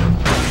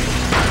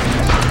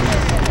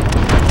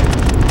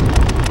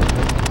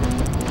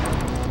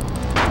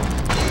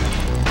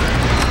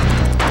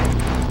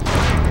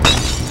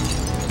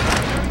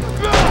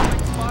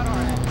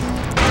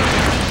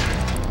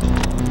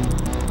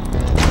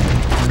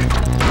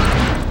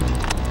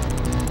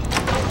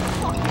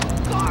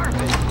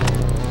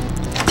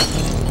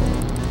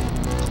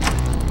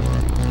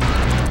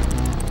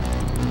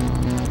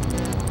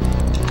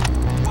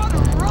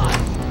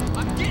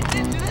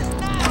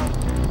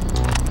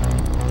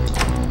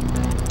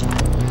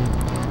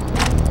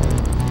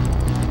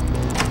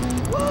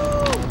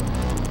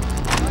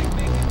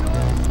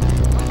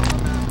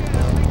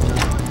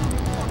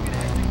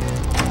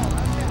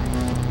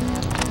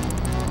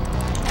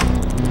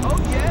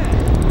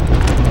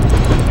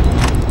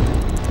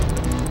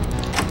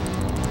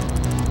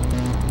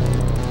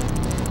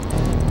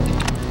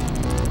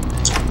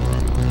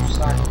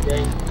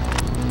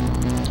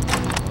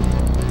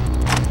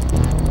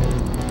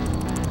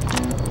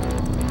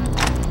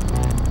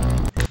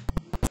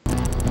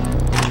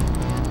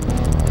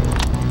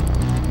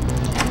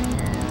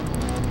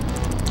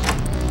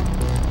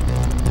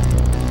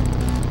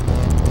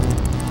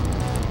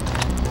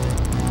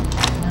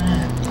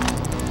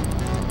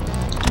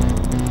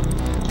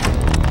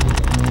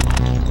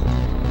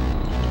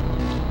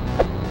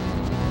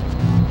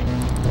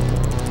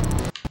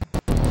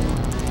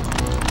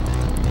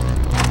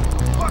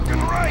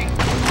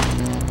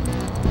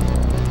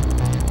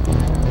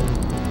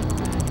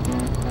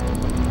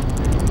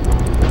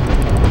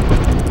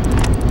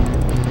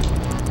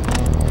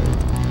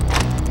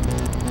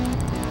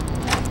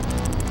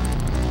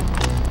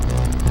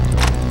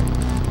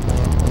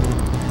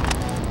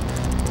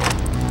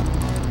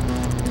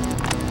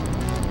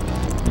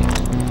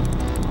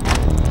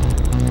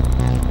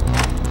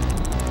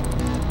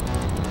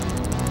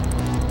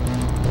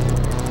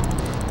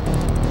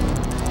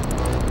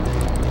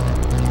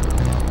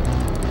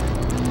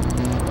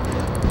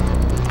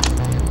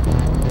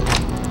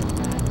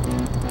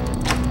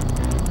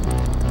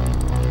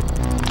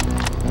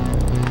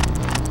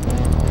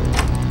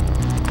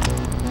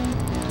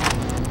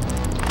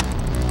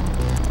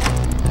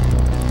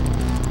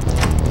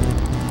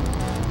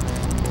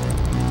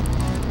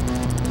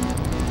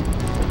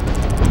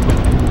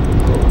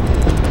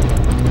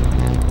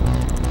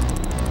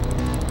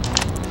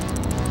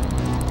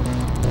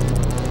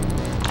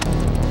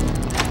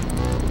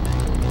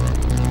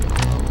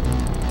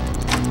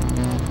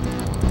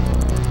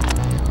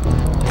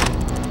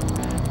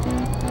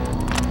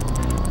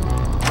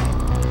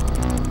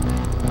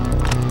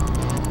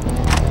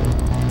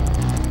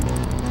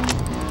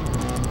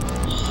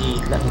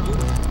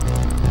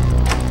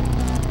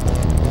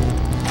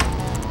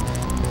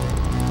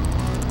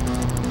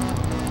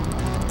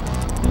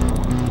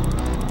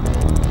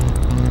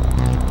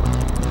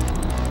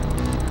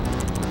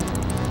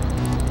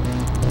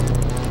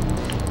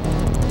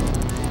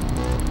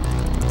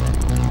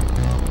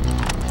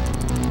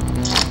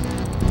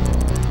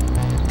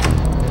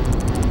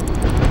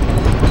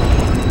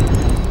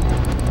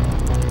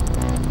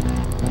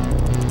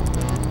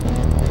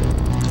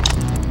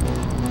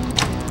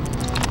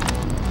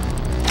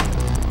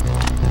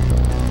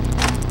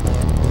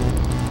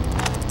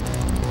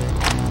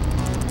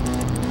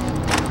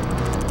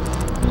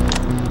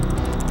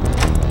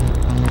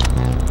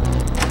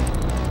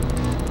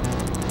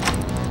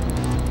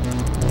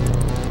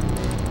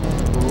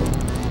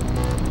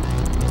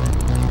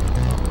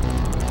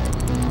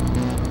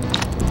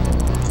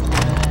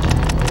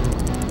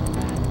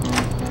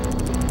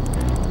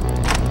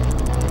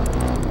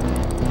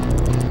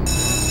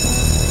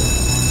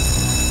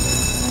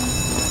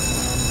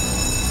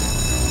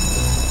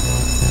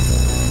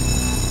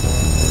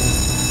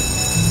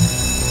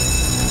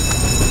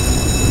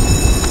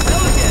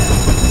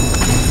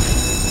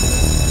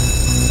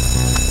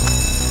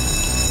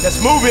 Let's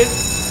move it.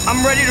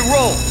 I'm ready to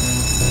roll.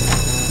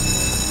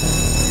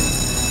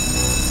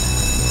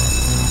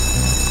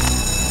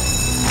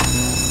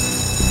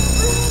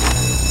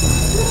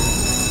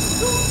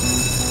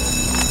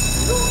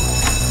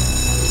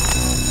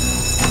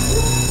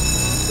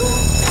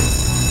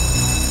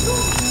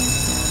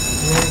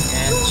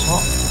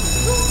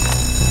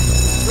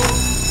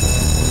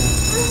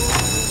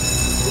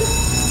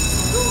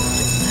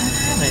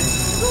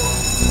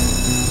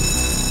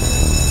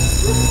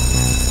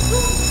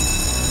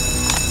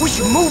 We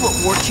should move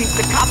it, War Chief.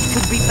 The cops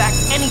could be back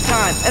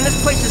anytime, and this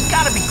place has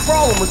got to be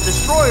crawling with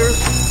destroyers.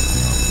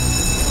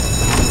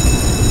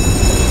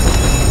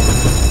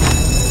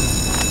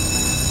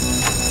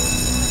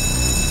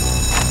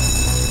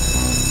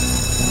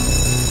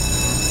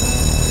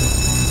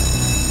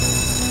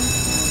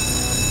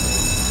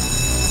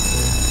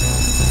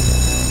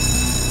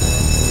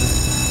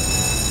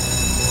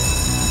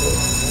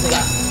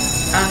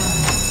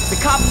 The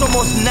cops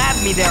almost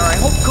nabbed me there. I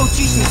hope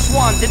Cochise and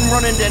Swan didn't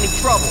run into any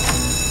trouble.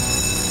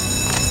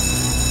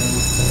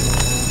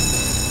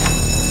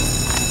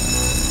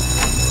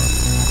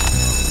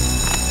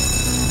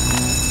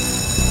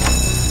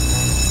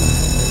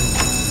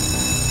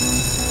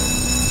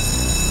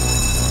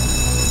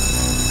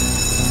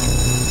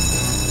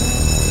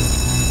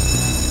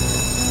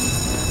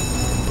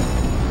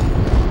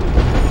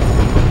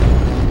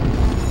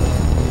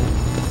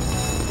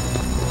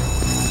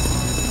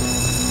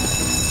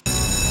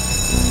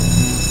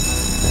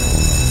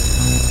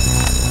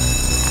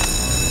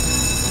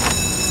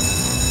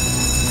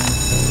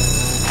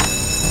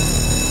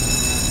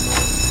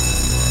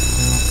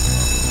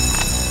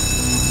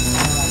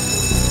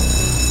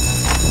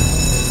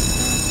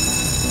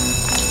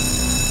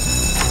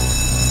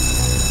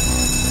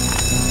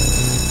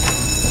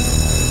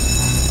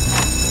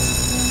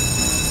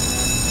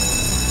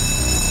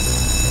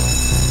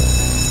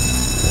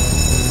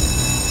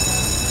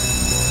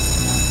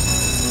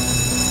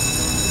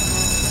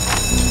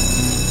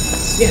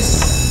 Yes,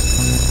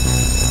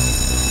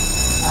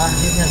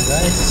 akhirnya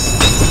guys.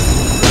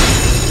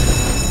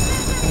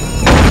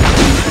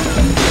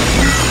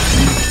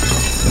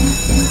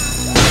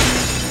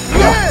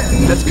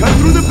 Let's cut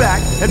through the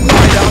back and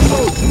find our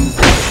soldiers.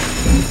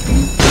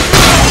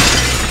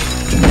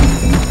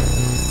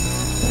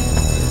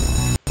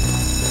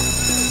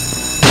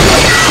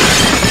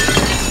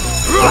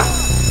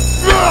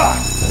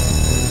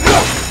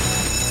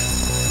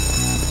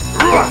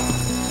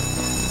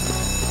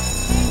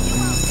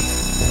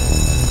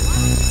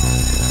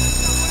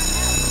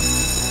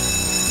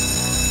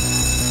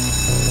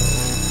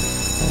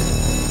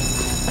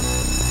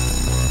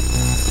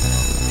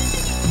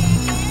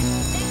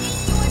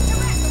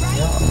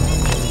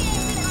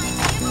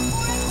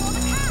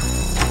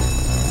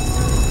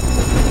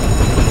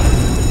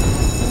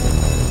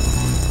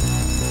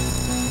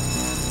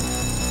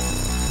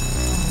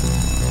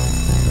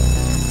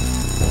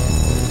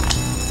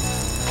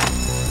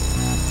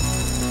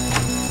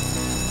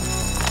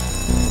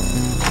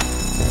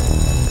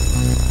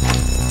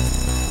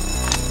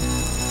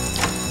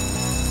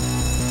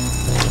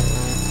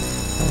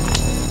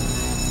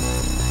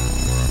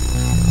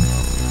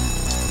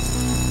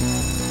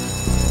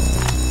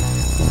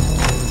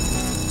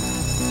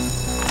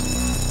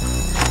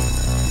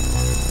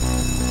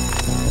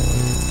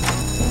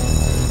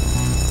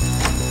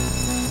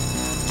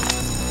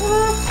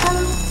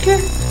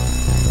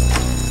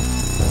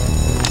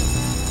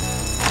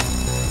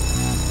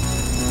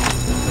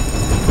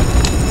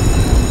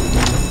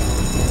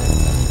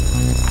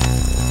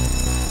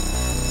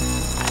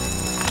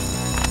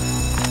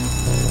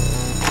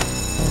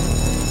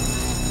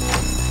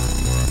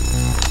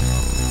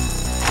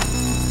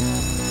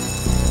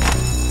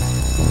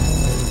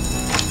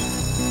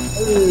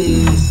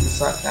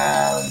 Susah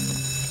kali.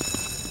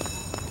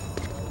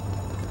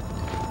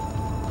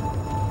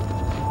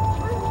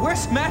 We're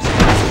smashing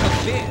this to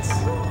bits.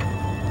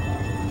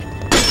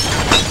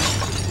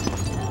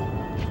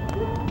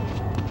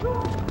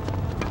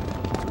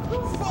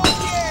 Fuck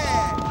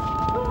yeah!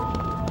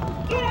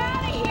 Get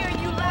out of here,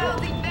 you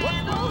lousy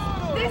vandals!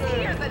 This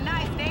here's a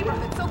nice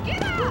neighborhood, so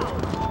get out!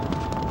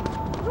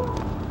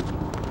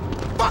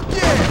 Fuck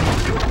yeah!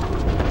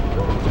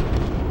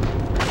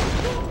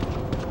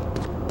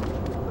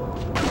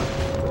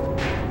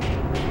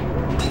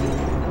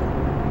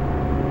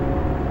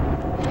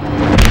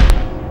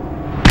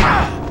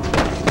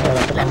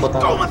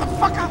 Go,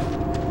 motherfucker!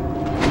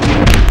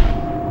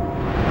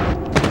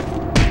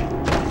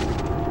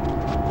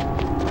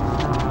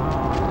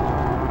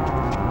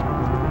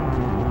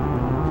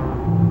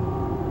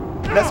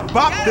 Let's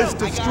bop this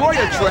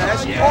destroyer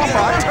trash off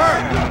our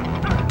turn!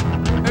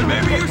 And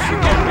maybe you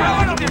should get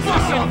rid of this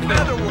fucking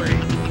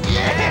featherweight.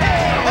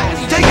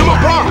 Take him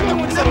apart!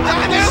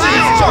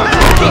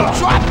 Keep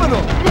dropping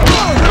him!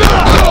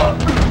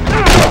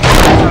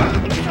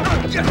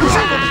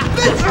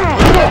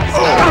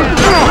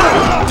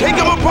 Take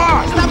him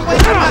apart! Stop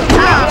wasting my time,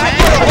 man!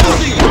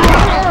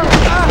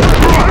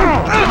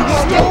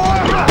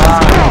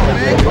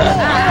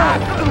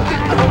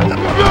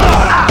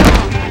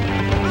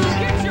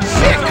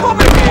 Shit, come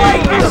and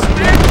fight this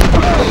thing!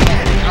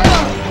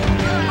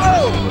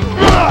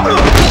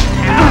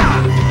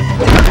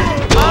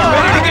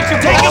 Ready to get your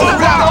take him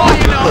apart!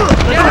 You know,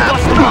 never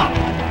bust him up!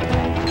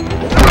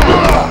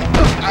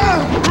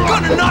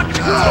 Gonna knock your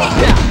teeth out!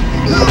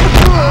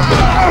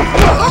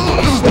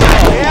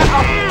 Yeah,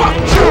 I'll fuck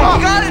you up!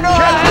 Got it all!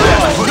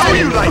 Know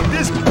you like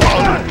this,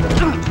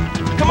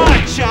 Come on,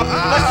 chump.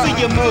 Let's see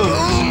you move.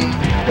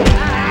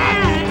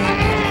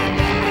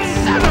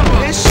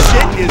 This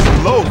shit is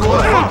low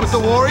class. With the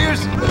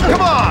Warriors?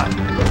 Come on!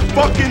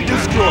 Fucking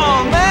destroy!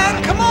 Oh,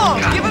 man, come on!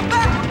 Give it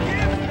back!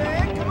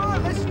 Man, come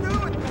on, let's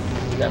do it!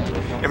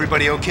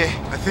 Everybody okay?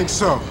 I think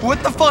so.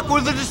 What the fuck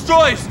were the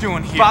destroyers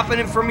doing here? Popping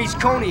in from East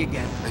Coney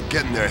again. And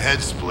getting their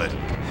heads split.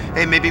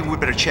 Hey, maybe we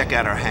better check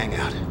out our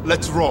hangout.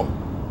 Let's roll.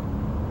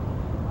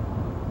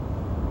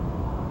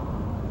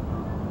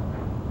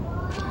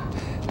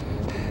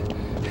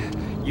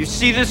 You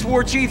see this,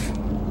 War Chief?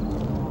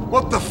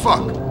 What the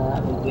fuck?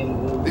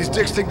 These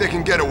dicks think they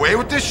can get away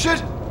with this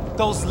shit?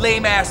 Those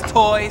lame-ass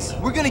toys.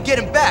 We're gonna get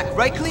him back,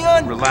 right,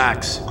 Cleon?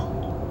 Relax.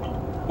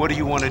 What do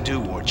you want to do,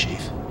 War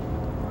Chief?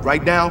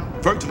 Right now,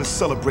 Virgil is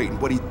celebrating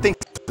what he thinks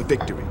is the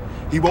victory.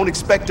 He won't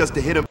expect us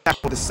to hit him back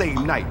on the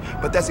same night,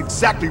 but that's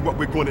exactly what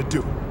we're going to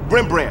do.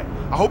 Rembrandt,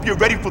 I hope you're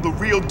ready for the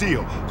real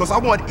deal, because I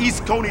want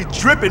East Coney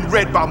dripping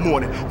red by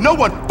morning. No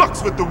one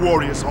fucks with the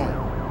Warriors home.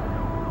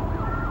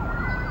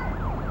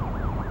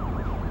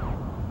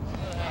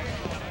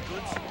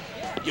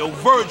 Yo,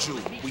 Virgil,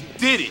 we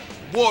did it.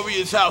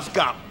 Warriors' house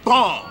got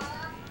bombed.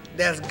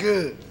 That's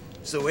good.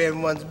 So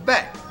everyone's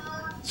back.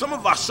 Some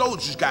of our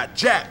soldiers got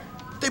jacked.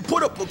 They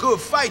put up a good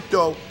fight,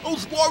 though.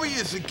 Those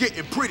Warriors are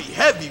getting pretty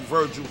heavy,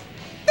 Virgil.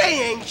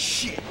 They ain't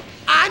shit.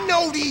 I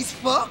know these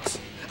fucks.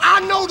 I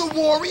know the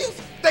Warriors.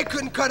 They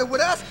couldn't cut it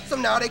with us, so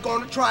now they're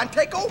gonna try and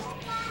take over.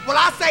 Well,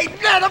 I say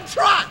let them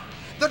try.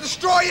 The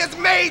destroyers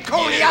made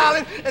Coney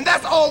Island, and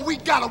that's all we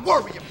gotta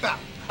worry about.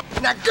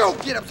 Now go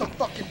get up some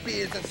fucking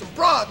beers and some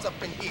broads up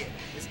in here.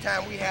 It's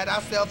time we had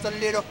ourselves a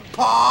little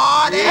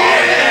party.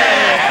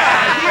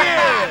 Yeah!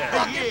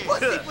 Fucking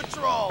pussy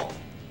patrol.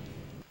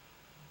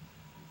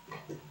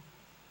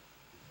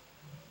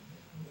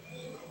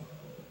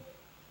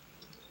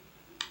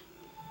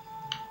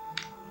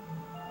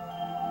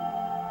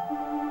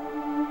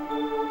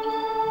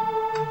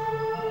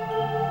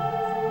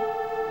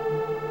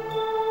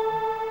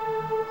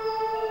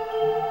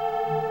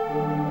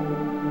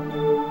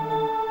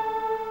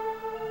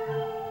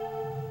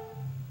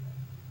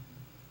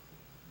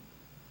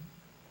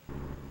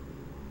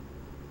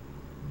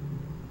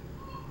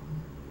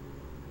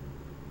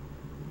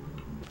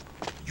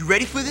 You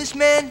ready for this,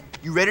 man?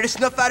 You ready to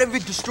snuff out every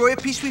destroyer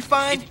piece we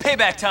find? It's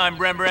payback time,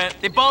 Rembrandt.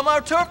 They bomb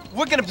our turf,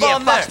 we're gonna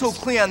bomb Fox theirs. told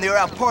Cleon they were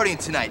out partying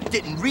tonight,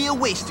 getting real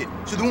wasted,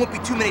 so there won't be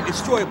too many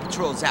destroyer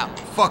patrols out.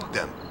 Fuck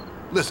them.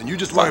 Listen, you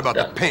just worry about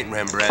the paint,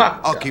 Rembrandt.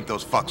 I'll keep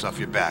those fucks off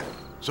your back.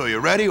 So you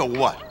ready or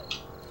what?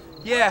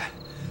 Yeah,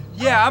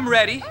 I'm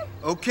ready.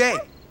 Okay,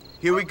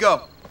 here we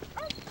go.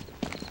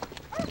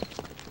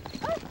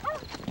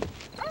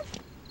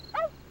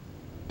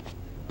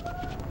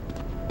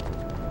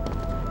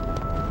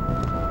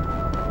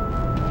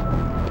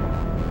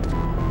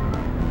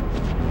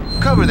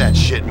 Cover that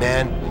shit,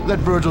 man. Let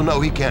Virgil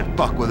know he can't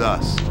fuck with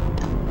us.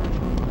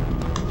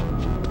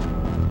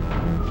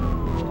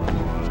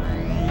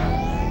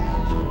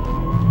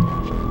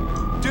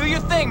 Do your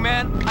thing,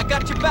 man. I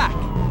got your back.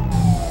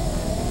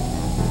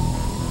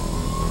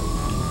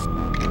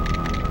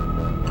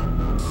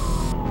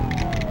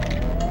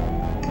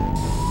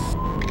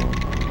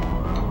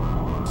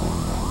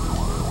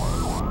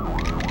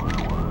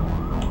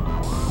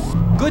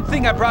 Good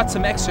thing I brought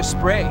some extra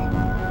spray.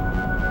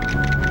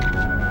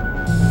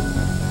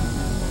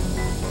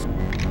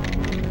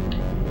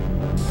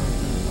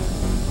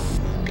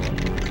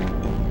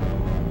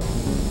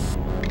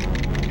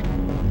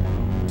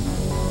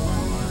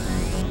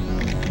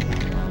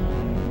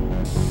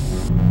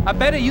 I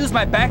better use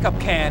my backup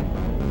can.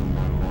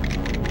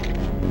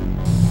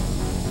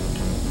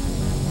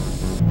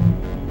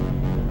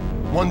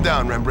 One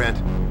down,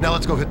 Rembrandt. Now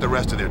let's go hit the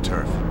rest of their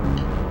turf.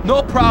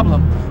 No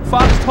problem.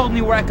 Fox told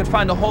me where I could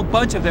find a whole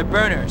bunch of their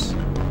burners.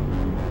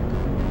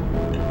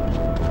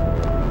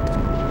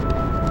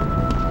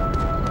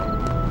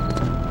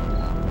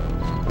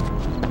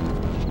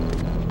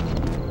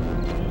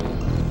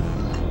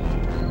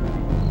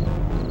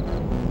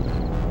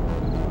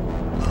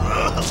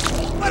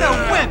 What a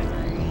wimp!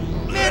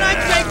 Man, I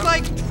drank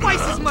like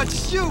twice as much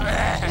shoe.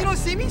 You don't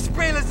see me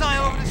spraying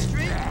lasagna over the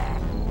street.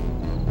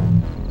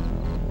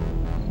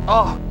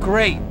 Oh,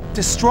 great.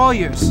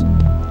 Destroyers.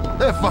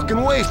 They're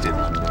fucking wasted.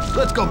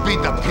 Let's go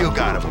beat the puke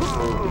out of them.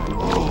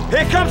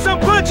 Here comes some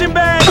punching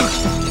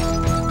bags!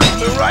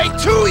 Right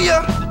to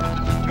ya!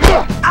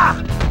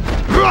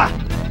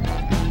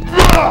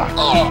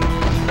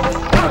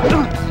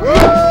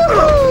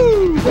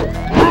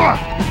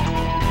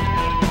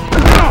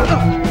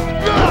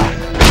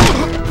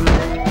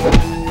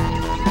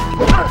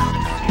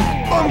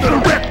 I'm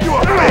gonna rip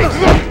your face!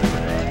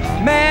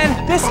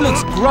 Man, this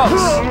looks gross.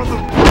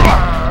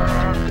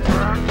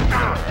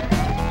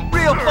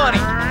 Real funny.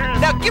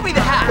 Now give me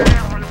the hat.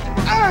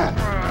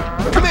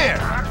 Come here,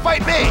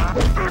 fight me!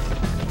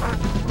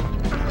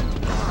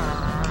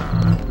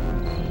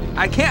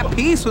 I can't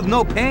piece with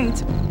no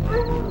paint.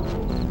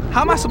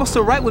 How am I supposed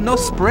to write with no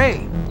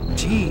spray?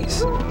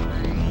 Jeez.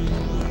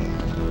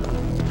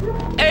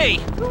 Hey,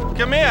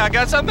 come here, I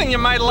got something you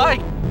might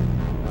like.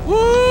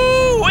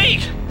 Woo,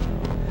 wait!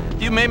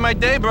 You made my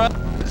day, bro.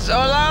 So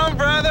long,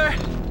 brother.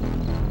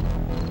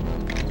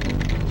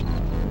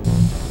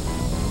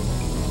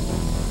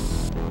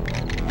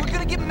 We're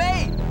gonna get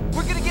made.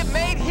 We're gonna get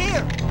made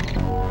here.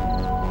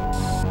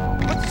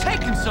 What's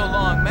taking so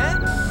long,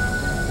 man?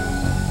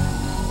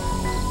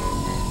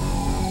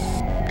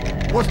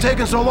 What's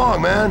taking so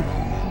long, man?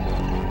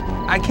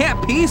 I can't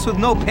piece with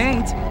no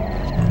paint.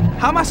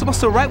 How am I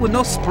supposed to write with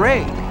no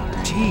spray?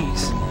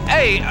 Jeez.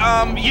 Hey,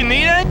 you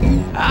need it?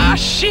 Ah,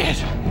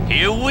 shit.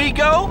 Here we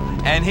go,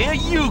 and here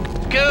you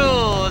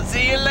go.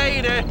 See you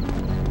later.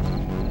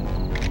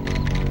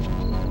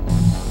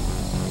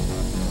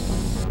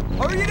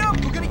 Hurry it up.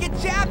 We're gonna get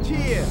jabbed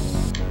here.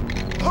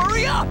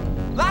 Hurry up.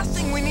 Last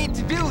thing we need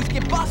to do is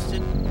get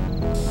busted.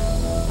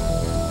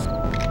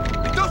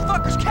 If those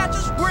fuckers catch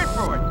us, we're in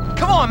for it.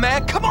 Come on,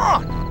 man. Come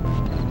on.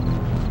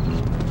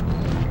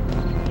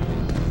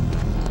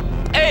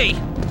 Hey!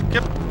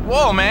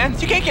 Whoa, man.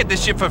 You can't get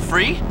this shit for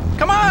free.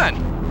 Come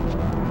on!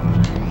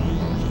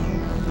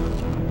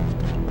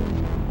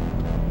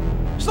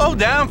 Slow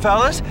down,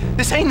 fellas.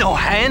 This ain't no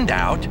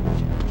handout.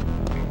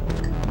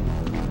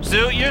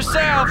 Suit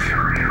yourself.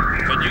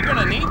 But you're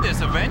gonna need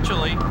this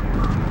eventually.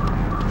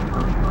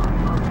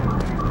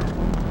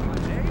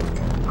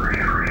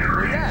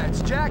 Well, yeah,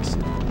 it's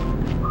Jackson.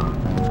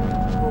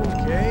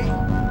 Okay.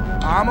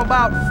 I'm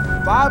about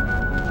 5...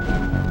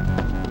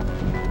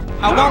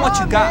 I want what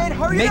you got. Man,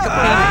 hurry Make up. a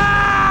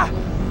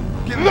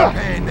payment. Give me the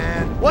pain,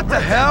 man. What the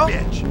hell?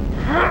 Bitch.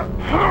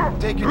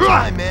 Take your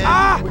time,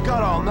 man. We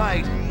got all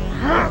night.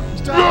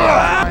 Stop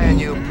lying,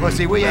 you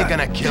pussy. We ain't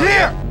gonna kill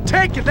you.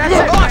 Take it. That's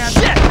it, Oh, man.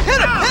 shit!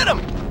 Hit him! Hit him!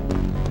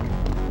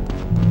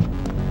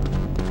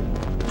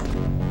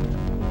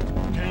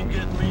 Can't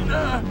get me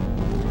now.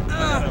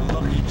 Got a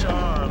lucky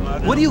charm.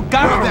 What do you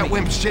got Grab for that me?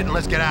 wimp shit and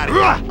let's get out of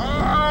here.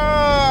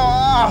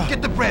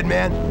 Get the bread,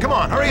 man. Come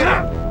on, hurry it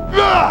up.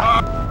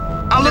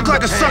 I look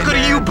like a sucker to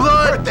you,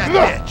 blood? Hurt that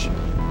bitch.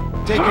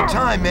 Take your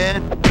time,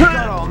 man. We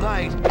got all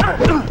night.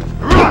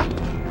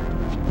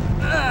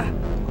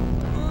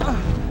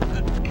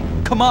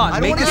 Come on,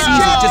 make this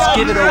easy. Just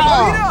get it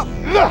over.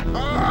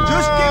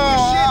 Just give me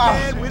shit,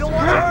 man. We don't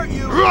want to hurt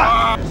you.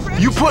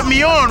 You put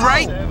me on,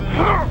 right?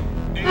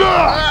 Get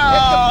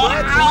the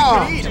bread so we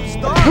can eat. I'm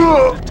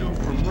starving. Two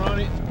from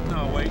running. No,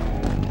 wait.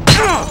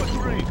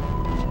 3.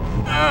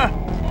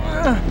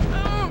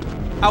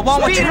 I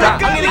want what you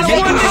got. I'm gonna Make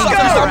get it you easy.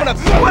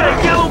 something. What a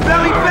yellow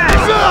belly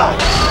bastard!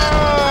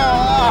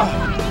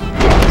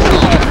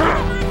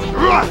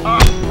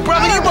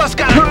 Brother, you must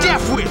got a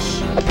death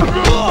wish!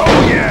 Oh,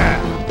 yeah!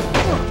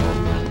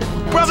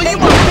 Brother, you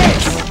must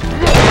this!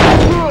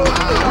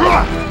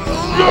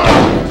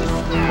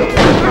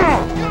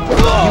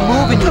 You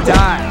move and you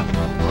die.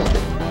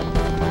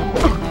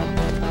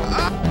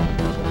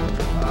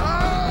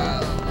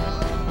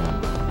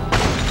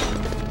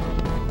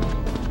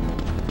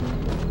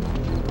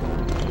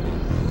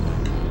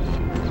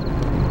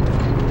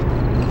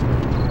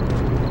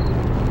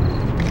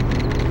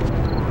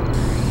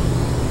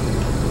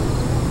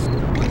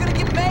 We're gonna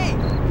get made.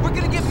 We're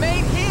gonna get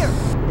made here.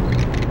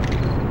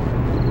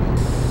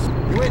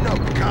 You ain't no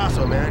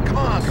Picasso, man. Come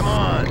on, come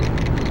on.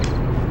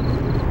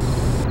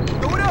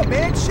 Throw it up,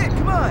 man. Shit,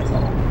 come on.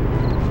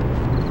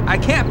 I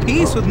can't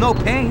piece with no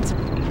paint.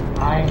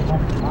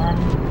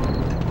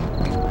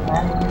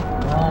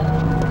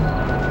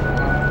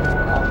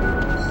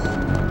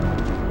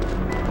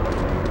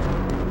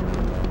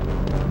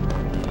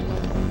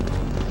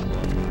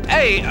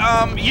 Hey,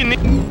 you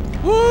need...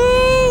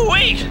 Woo,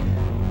 wait!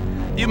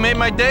 You made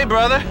my day,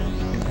 brother.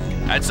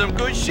 That's some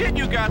good shit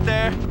you got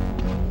there.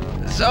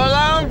 So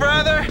long,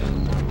 brother.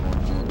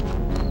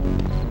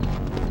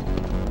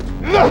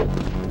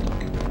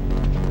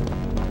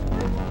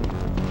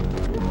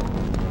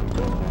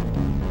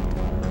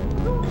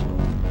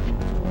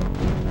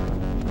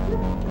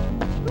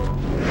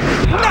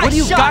 What do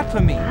you got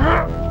for me?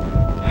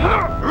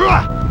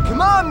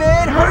 Come on,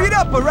 man. Hurry it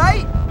up, all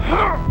right?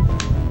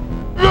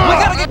 We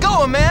gotta get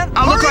going, man.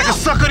 I look like a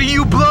sucker to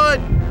you,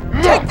 blood.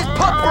 Take this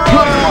pup for a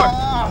ride.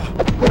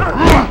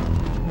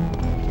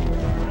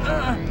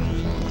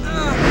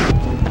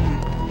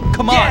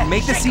 Come on,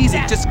 make this easy.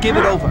 Just give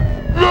it over.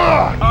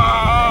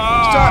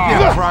 Stop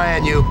your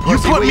crying, you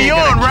pussy. You put me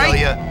on, right?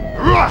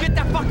 Get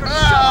that fucker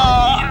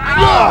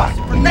shot!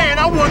 Man,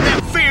 I want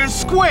that fair and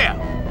square.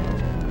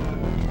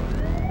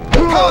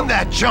 Pound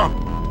that chump.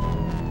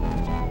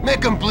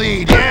 Make him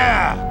bleed,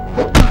 yeah.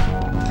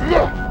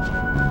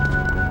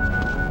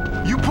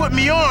 You put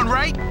me on,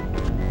 right?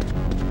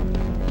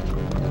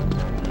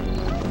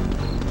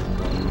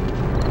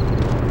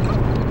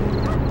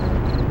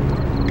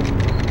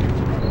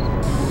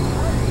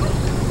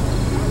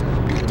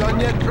 Done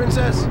yet,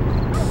 princess?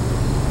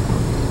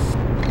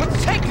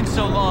 What's taking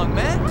so long,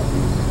 man?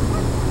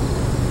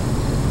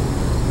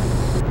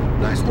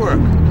 Nice work.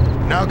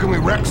 Now can we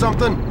wreck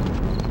something?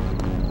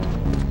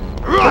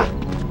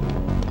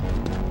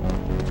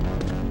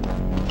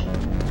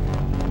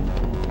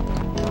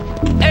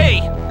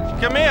 Hey,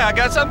 come here. I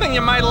got something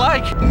you might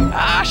like.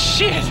 Ah,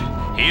 shit.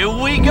 Here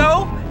we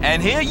go,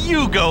 and here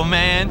you go,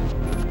 man.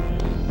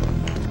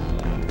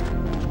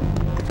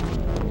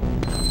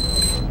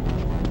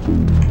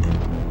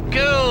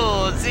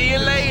 Cool. See you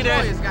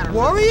later.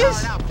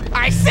 Warriors?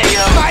 I see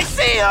him! I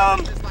see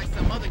him!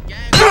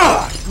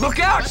 Look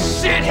out,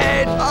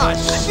 shithead! Ah,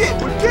 shit,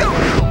 we're killing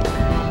him.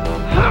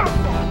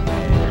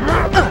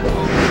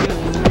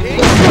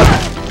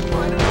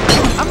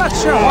 I'm not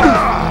sure why.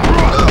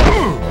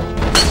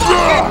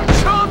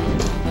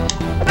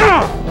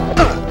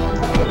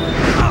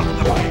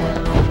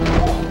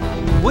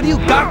 What do you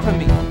got for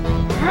me?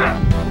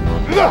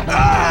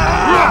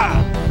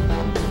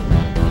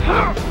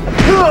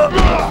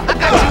 I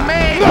got you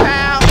made,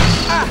 pal!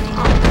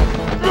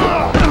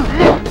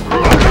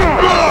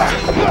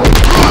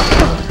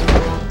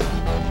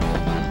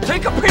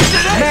 Take a piece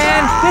of this!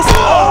 Man, this...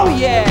 Oh,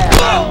 yeah!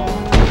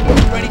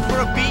 Ready for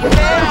a beat,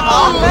 man?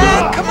 Oh,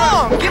 man, come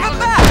on, give it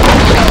back!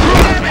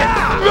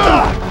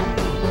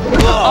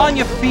 On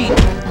your feet.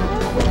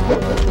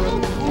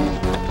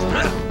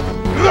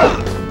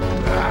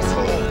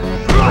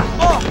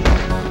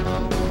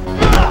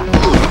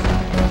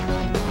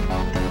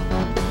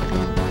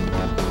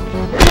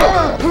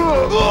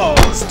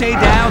 Stay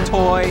down,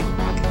 toy.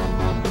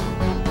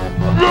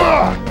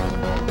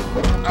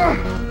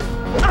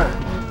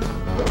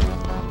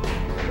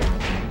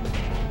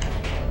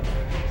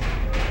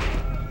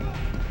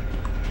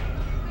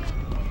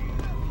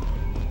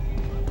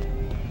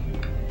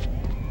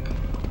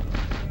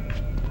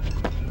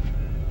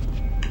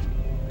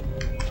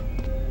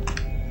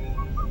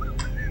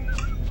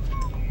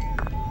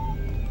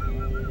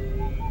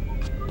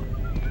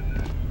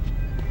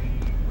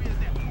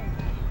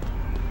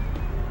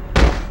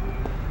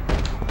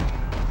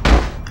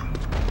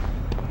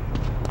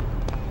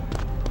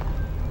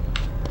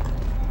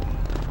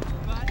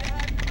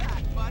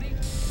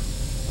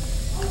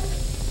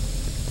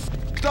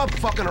 Stop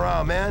fucking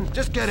around, man.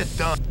 Just get it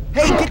done.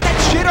 Hey, get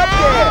that shit up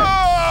there!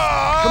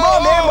 Come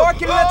on, man,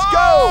 Mark it, let's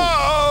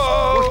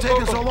go! What's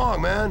taking so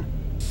long, man?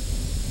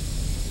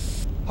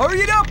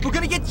 Hurry it up, we're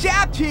gonna get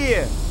jabbed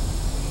here!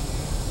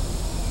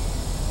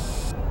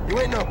 You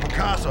ain't no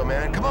Picasso,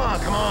 man. Come on,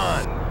 come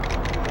on.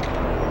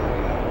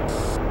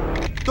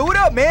 Throw it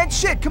up, man,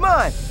 shit, come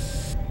on!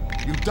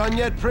 You done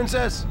yet,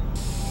 princess?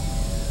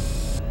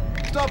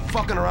 Stop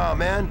fucking around,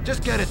 man.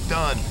 Just get it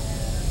done.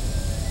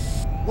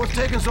 What's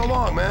taking so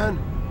long, man?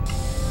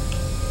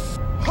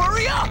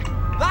 Hurry up!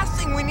 Last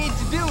thing we need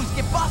to do is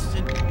get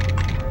busted.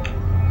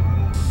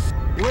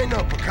 You ain't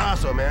no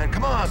Picasso, man.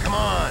 Come on, come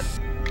on.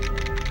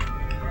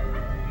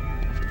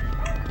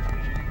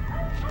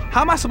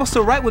 How am I supposed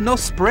to write with no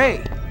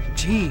spray?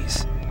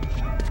 Jeez.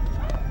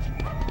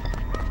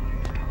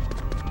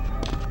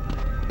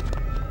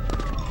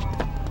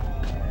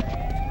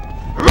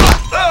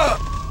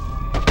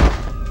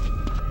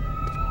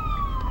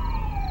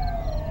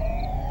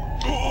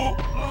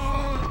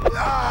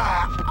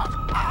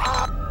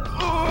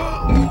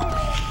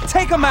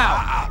 Take him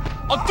out!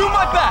 I'll do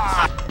my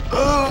best!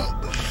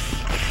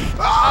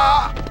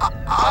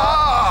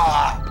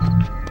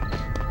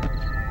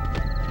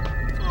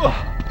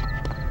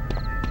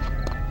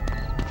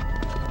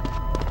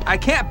 I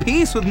can't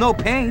piece with no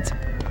paint.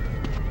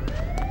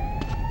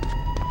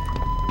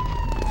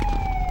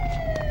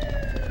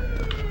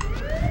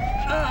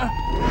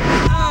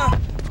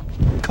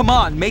 Come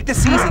on, make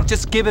this easy.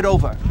 Just give it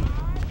over.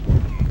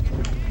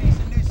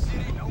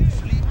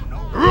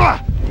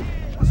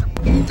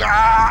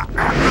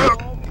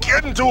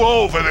 Getting too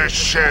old for this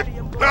shit.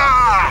 Here.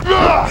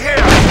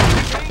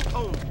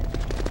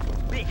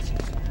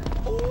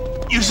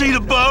 You see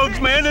the bugs,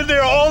 man?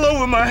 They're all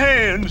over my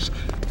hands.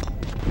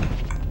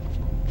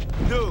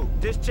 Dude,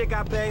 this chick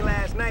I banged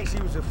last night, she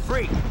was a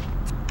freak. You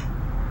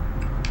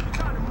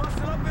trying to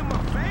muscle up in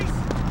my face?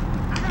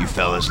 You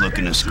fellas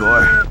looking to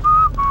score?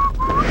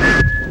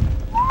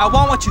 I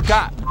want what you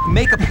got.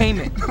 Make a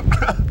payment.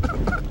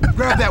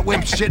 Grab that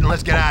wimp shit and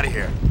let's get out of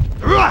here.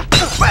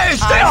 Hey,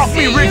 stay off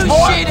me, rich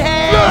boy!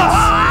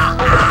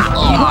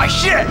 Oh,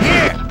 shit!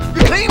 Here!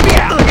 You clean me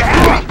out! You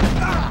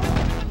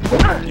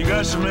happy? You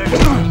got some extra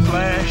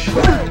flash?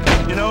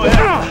 You know,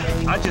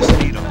 I just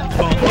need them.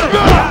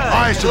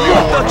 I should be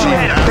thought you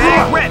had a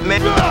bad rep,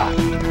 man.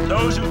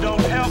 Those who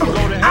don't help go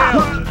to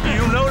hell.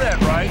 You know that,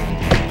 right?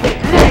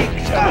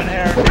 Telling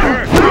Harry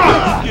Dirk,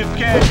 give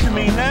cash to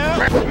me now?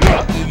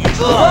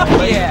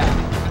 Yeah.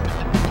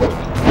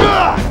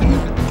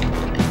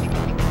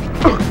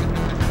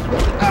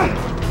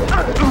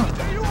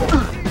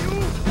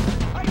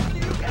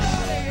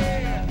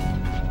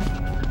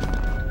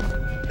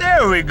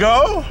 There we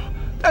go.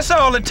 That's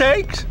all it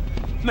takes.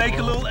 Make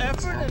a little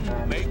effort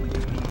and maybe we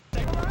can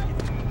take a ride.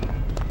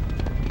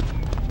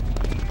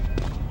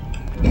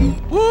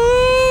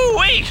 Woo!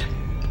 Wait!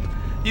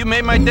 You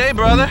made my day,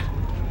 brother.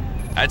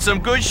 That's some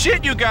good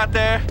shit you got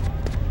there.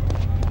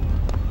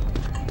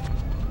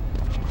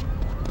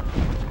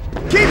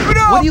 Keep it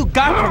up! What do you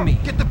got for me?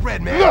 Get the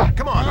bread, man.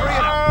 Come on, hurry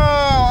it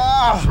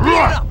up. Speed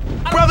it up.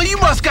 Brother, you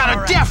must got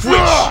a death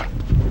wish.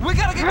 We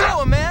gotta get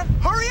going, man.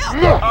 Hurry up.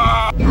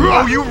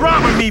 Oh, you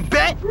robbing me,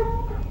 bet?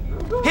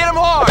 Hit him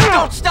hard.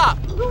 Don't stop.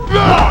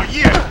 Oh,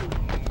 yeah.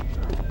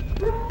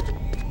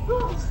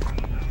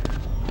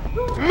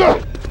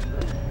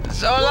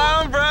 So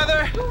long,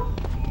 brother.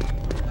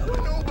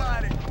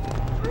 Nobody.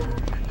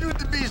 Used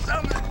to be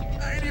something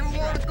I ain't even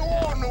want to go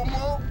on no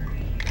more.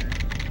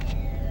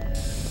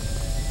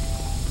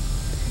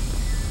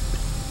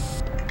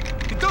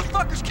 If those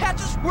fuckers catch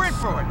us, we're in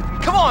for it.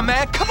 Come on,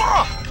 man. Come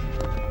on.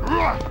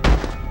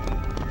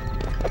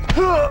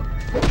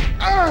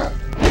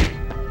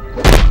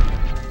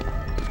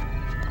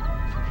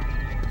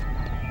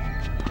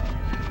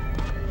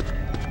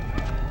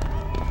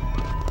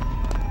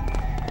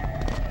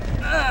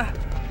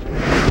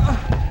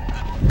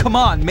 Come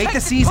on, make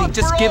this easy.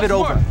 Just give it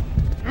over.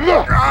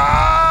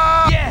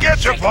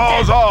 Get your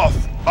paws off!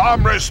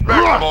 I'm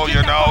respectable,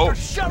 you know.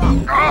 Shut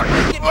up.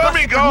 Let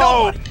me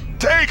go!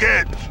 Take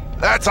it!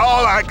 That's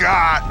all I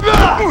got!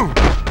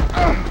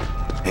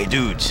 Hey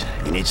dudes,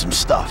 you need some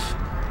stuff.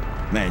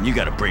 Man, you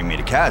gotta bring me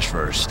the cash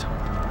first.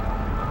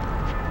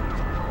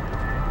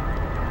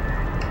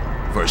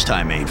 First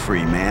time ain't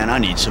free, man. I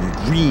need some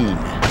green.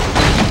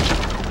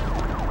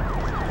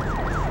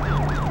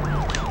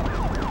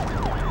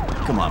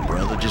 Come on,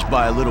 brother, just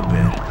buy a little bit.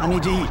 I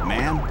need to eat,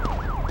 man.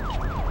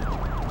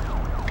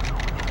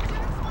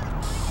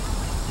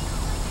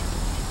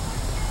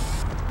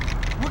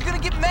 We're gonna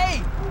get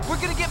made. We're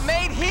gonna get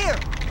made here.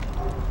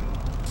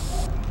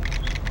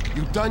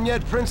 You done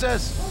yet,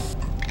 princess?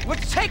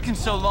 What's taking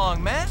so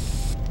long, man?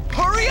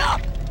 Hurry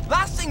up!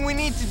 Last thing we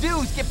need to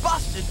do is get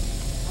busted.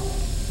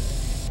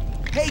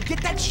 Hey,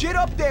 get that shit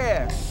up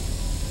there!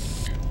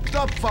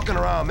 Stop fucking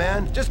around,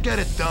 man. Just get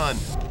it done.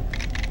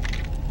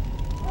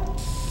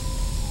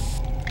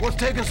 What's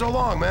taking so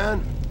long,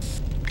 man?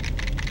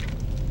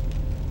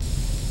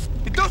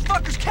 If those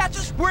fuckers catch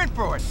us, we're in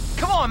for it.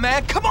 Come on,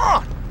 man. Come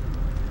on!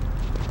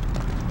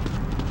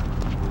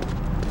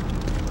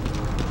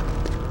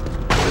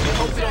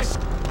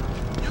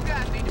 You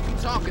guys need to be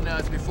talking to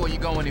us before you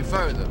go any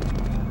further.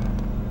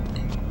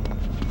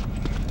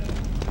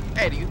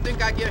 Hey, do you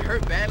think I get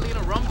hurt badly in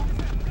a rumble?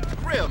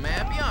 For real,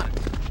 man, be honest.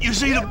 You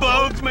see the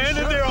bugs, man?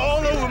 They're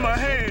all over my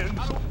hands.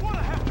 I don't want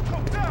to have to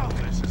come down.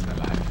 This is the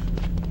life.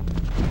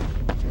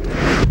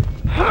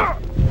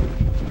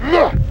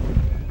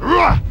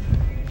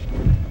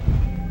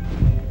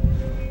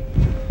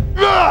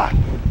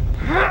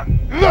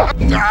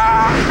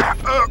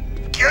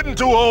 Getting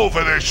too old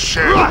for this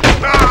shit.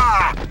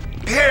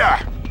 Here.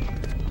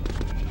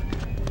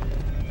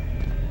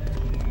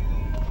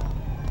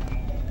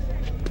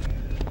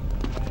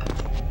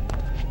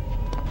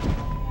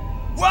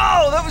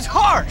 Whoa, that was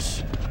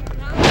harsh!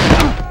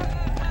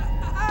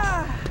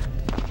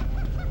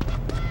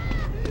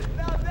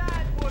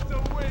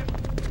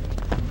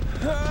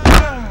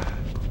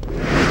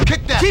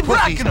 Kick that Keep pussy's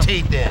rocking 'em.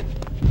 teeth in.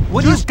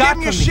 What do you Just got give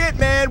me for your me? shit,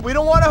 man. We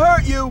don't want to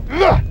hurt you.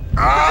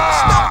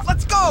 Stop.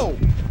 Let's go.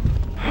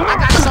 I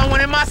got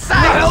someone in my sights.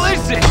 What the hell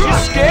is this? You're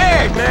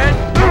scared, man.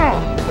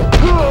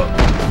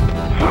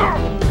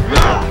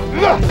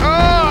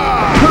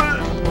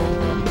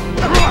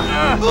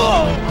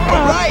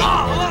 All right.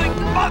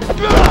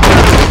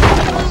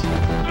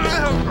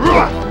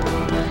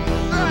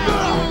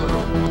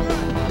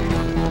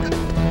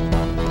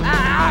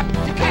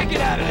 You can't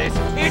get out of this.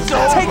 It's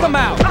over. Take him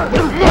out.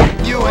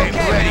 You ain't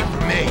ready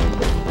for me.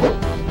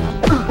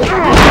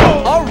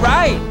 All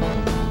right.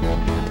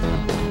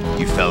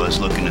 You fellas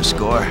looking to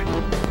score?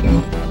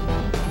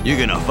 You're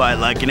gonna fight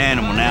like an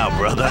animal now,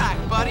 brother. Back,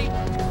 buddy.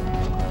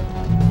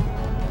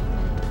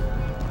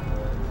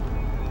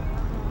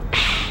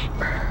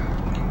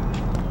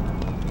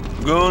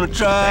 Gonna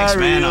try. Thanks,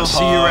 man. I'll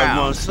see you around.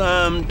 Once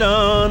I'm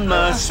done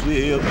my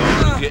swill,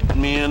 gonna get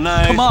me a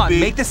nice. Come on,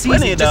 make this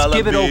easy. Just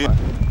give it over.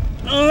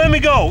 Let me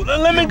go.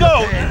 Let me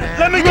go.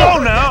 Let me go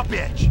now.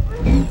 Bitch.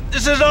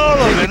 This is all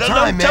of it.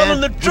 I'm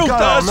telling the truth.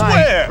 I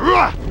swear.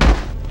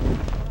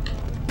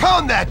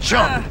 Pound that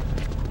chump.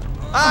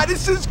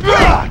 This is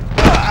great.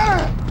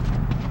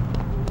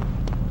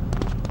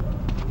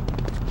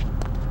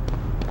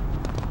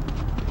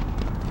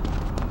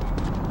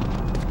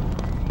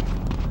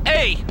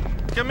 Hey,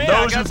 come here. Those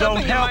I who got don't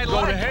something you help might go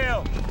like. to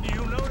hell.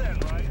 You know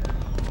that, right?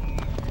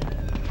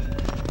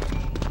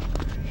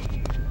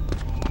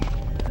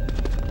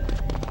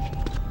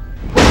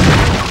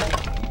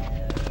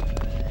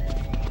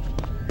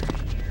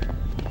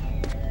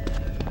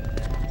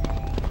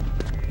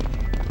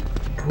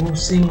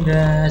 Pusing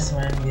guys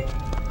main game.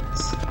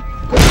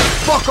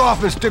 Fuck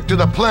off and stick to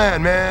the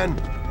plan, man.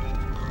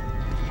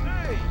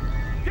 Hey,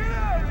 get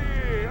out of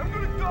here! I'm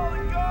gonna call the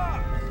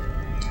cops.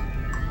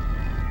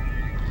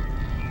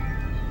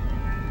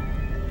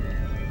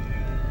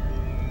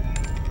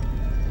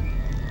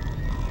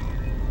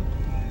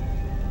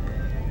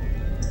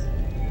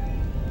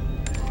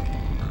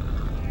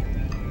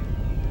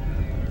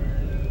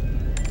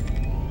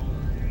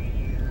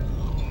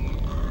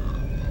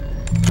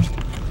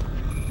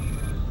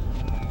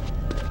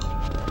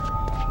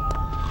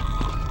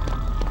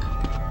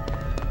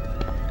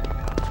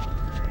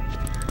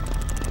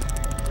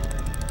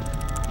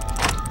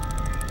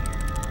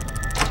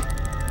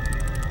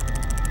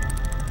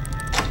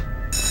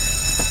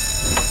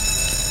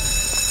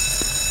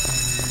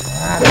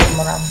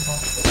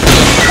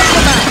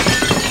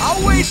 I'll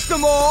waste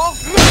them all.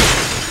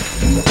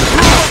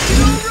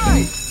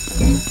 Right.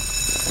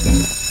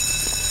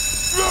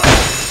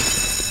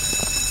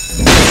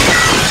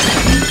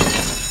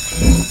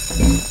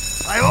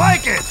 I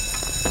like it.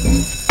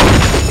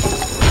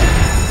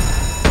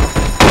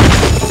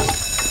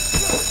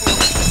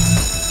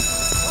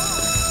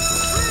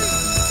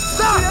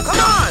 Stop! Come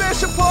on!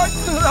 Smash apart!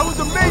 That was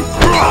amazing!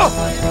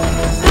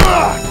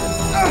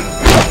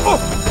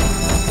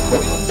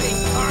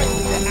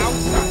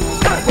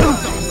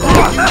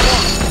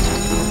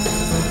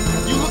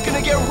 You looking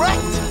to get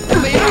wrecked?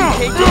 Maybe you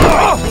can't get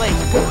right play.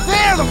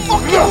 There, the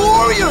fucking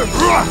Warriors!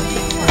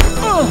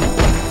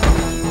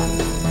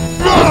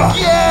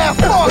 Yeah,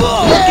 fuck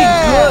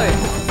yeah!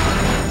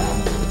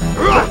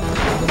 Good.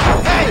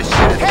 Hey,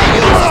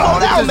 you slow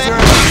down, man!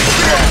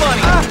 Real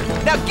funny.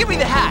 Now give me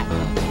the hat.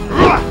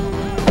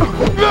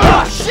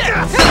 Oh, shit!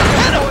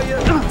 Hit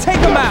him! Take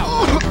him out.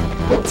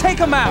 Take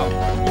him out.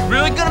 You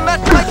really gonna mess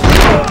like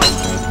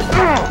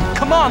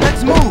Come on,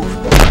 let's move.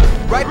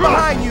 Right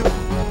behind you.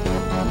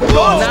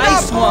 Oh,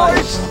 nice one.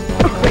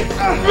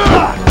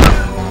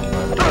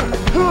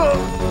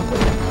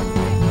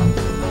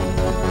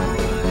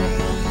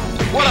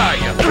 What are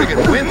you,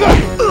 friggin' wind?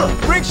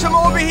 Bring some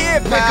over here,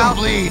 Make pal. him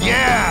bleed,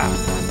 yeah.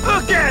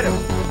 Look at him!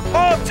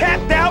 All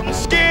tapped out and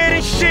scared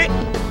and shit!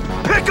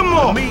 Pick him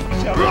up! Me,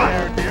 shall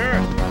inherit the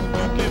earth.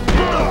 You give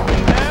me up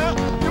now?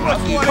 You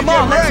must want Come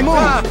on, let's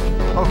move.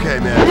 Okay,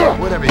 man,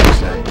 whatever you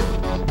say.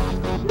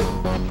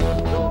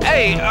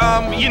 Hey,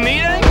 you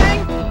need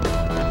anything?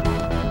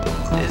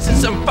 This is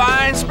some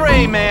fine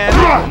spray, man.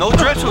 No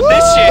drips with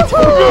this shit.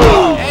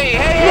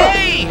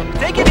 Hey!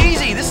 Take it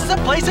easy. This is a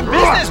place of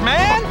business,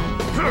 man.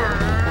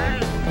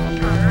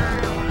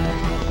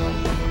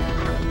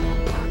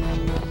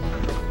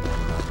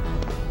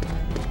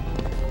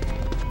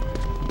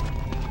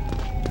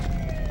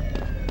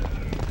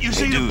 You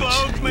see dudes, the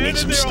bugs, we man? need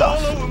some They're stuff.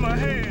 all over my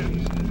hands.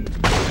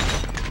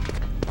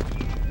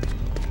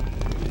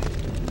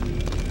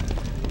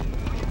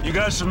 You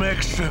got some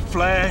extra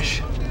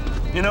flash?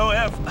 You know,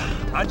 F,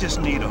 I just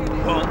need a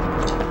pump.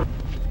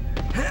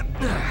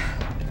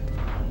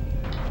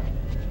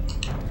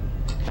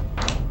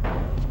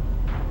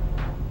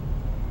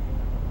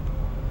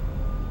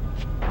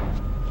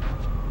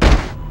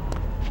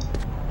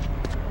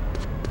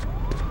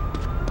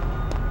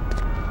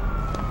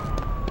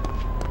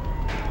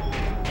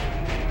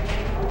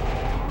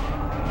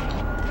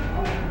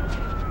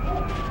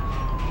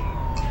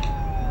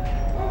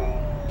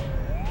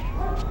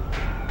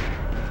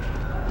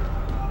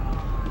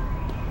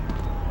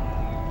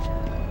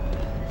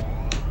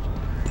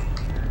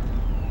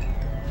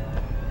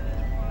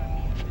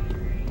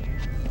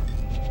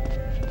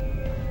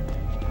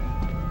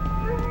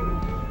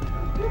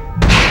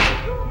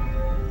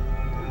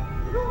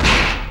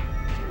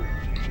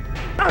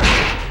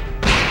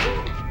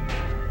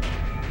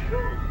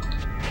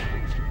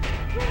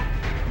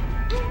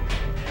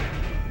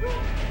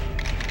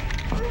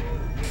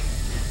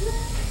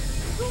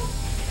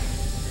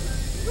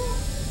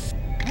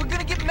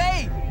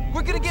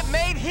 We're gonna get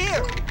made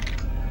here.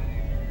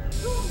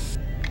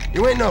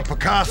 You ain't no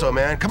Picasso,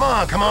 man. Come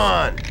on, come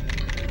on.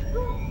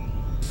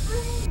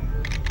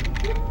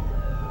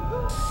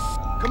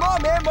 Come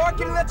on, man, mark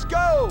it and let's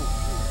go.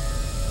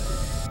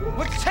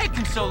 What's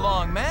taking so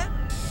long, man?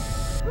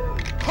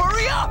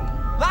 Hurry up!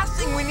 Last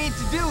thing we need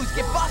to do is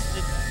get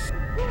busted.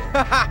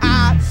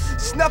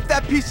 Snuff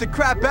that piece of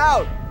crap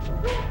out.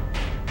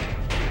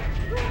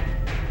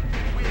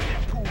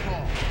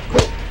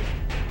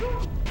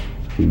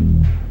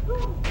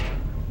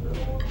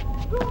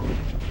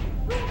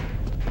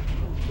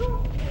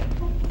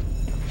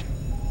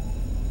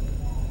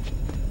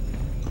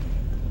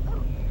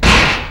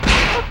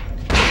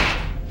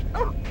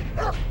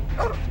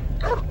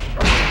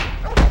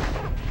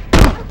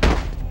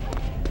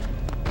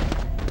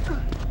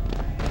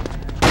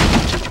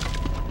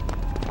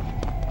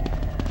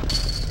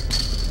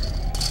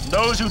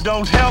 Those who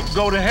don't help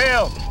go to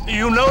hell.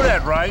 You know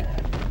that, right?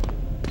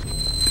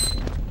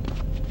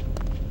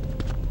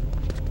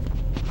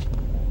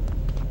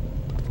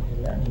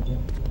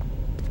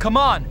 Come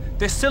on,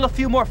 there's still a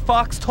few more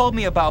Fox told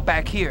me about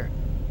back here.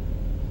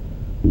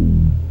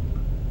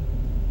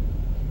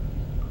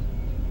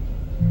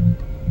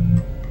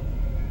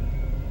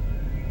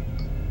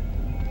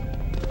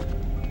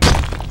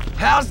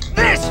 How's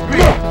this?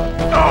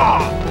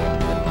 Oh!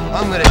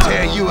 I'm gonna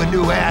tear you a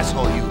new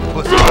asshole, you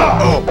pussy.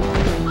 Oh!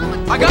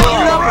 I got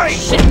your number,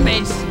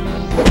 shitface!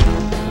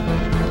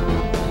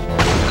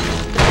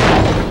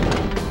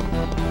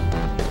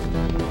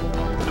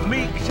 The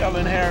meek shall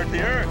inherit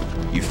the earth.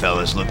 You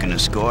fellas looking to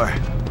score?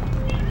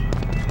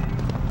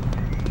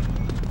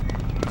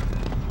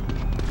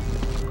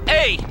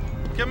 Hey!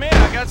 Come here,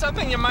 I got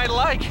something you might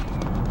like.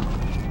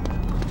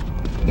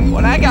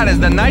 What I got is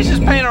the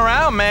nicest paint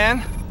around,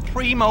 man.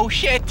 Primo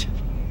shit.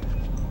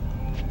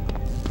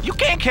 You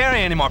can't carry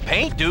any more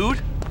paint,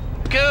 dude.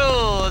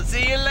 Cool,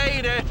 see you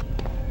later.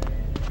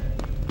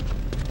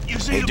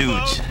 Hey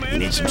dudes, we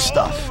need some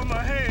stuff.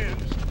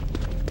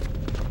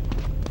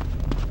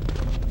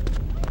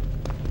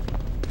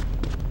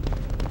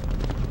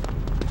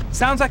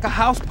 Sounds like a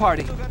house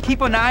party.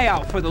 Keep an eye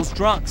out for those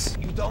drunks.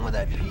 You done with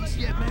that piece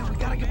yet, man? We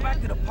gotta get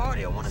back to the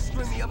party. I wanna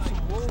string me up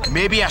some rolls.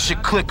 Maybe I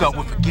should click up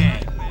with a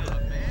gang.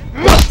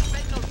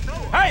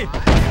 Hey!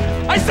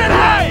 I said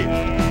hey!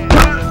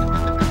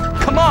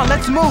 Come on,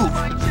 let's move.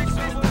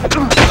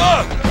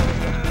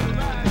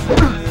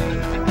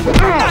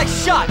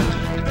 Nice shot!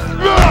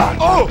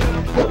 Oh!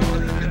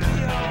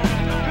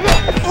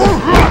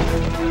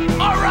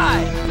 All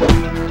right!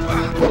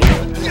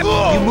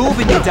 You move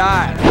and you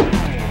die.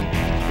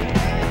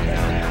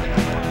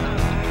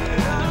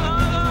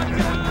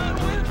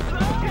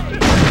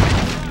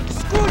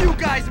 Screw you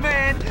guys,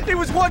 man! It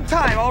was one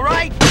time, all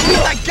right? At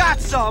least I got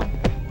some!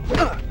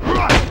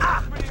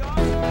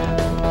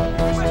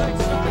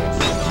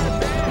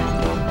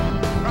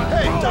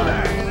 Hey,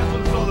 that's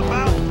what it's all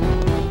about.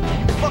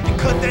 You fucking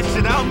cut that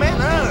shit out, man.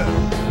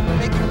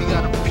 Making me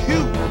out of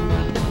puke.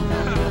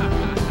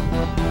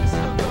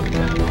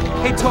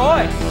 Hey,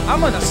 Toy, I'm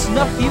gonna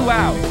snuff you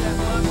out.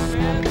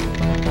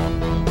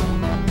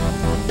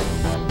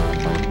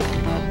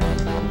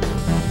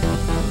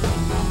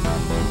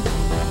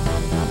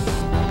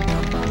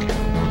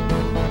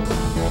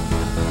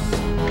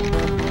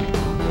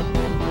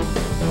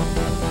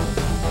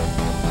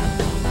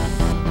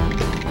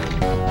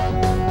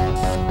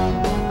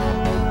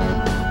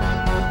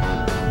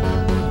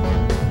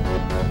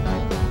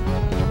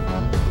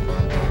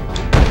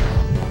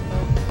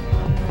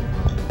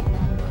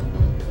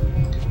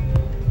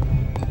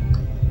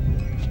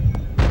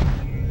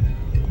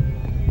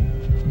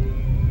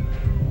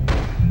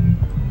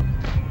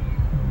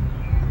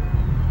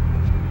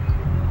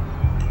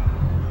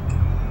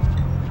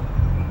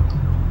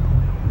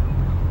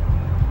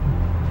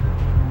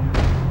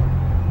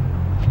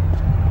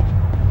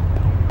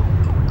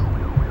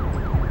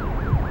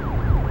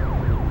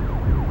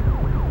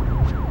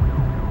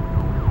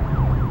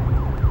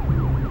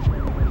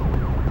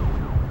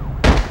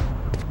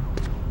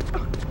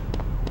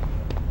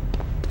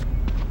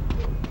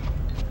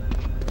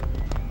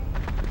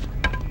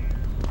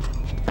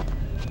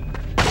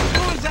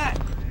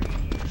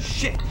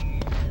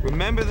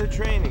 Remember the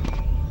training.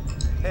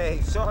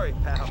 Hey, sorry,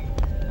 pal.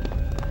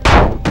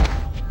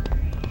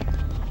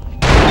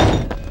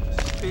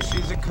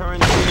 Suspicious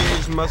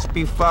occurrences must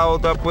be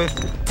followed up with.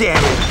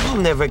 Damn it, I'll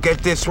never get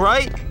this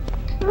right.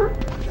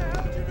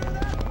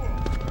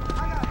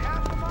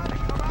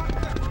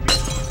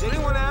 Is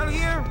anyone out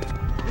here?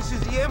 This is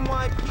the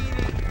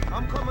NYPD.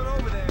 I'm coming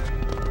over there.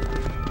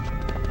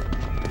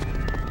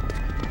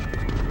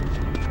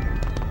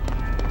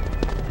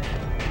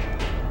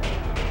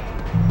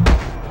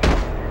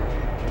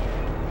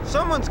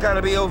 Someone's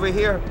gotta be over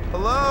here.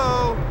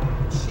 Hello?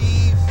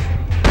 Chief?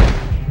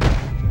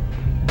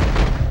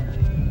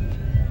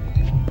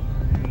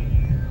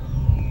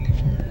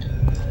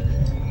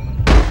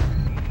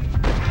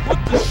 What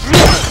the shit?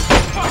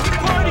 Fucking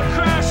party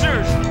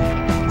crashers!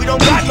 We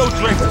don't got no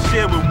drinks to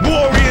share with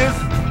warriors!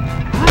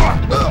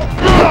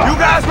 You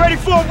guys ready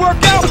for a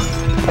workout?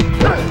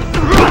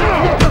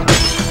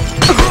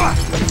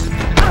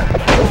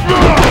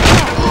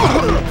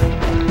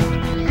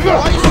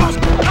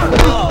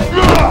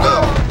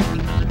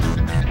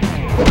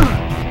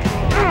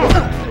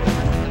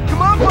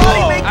 Come on,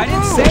 buddy, make I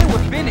didn't say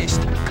we're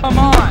finished. Come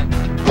on.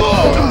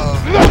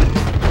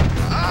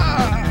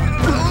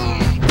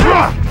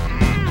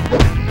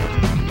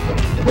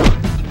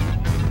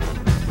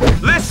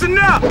 Listen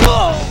up!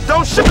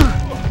 Don't shoot!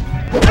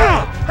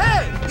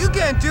 Hey, you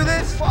can't do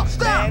this!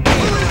 Stop!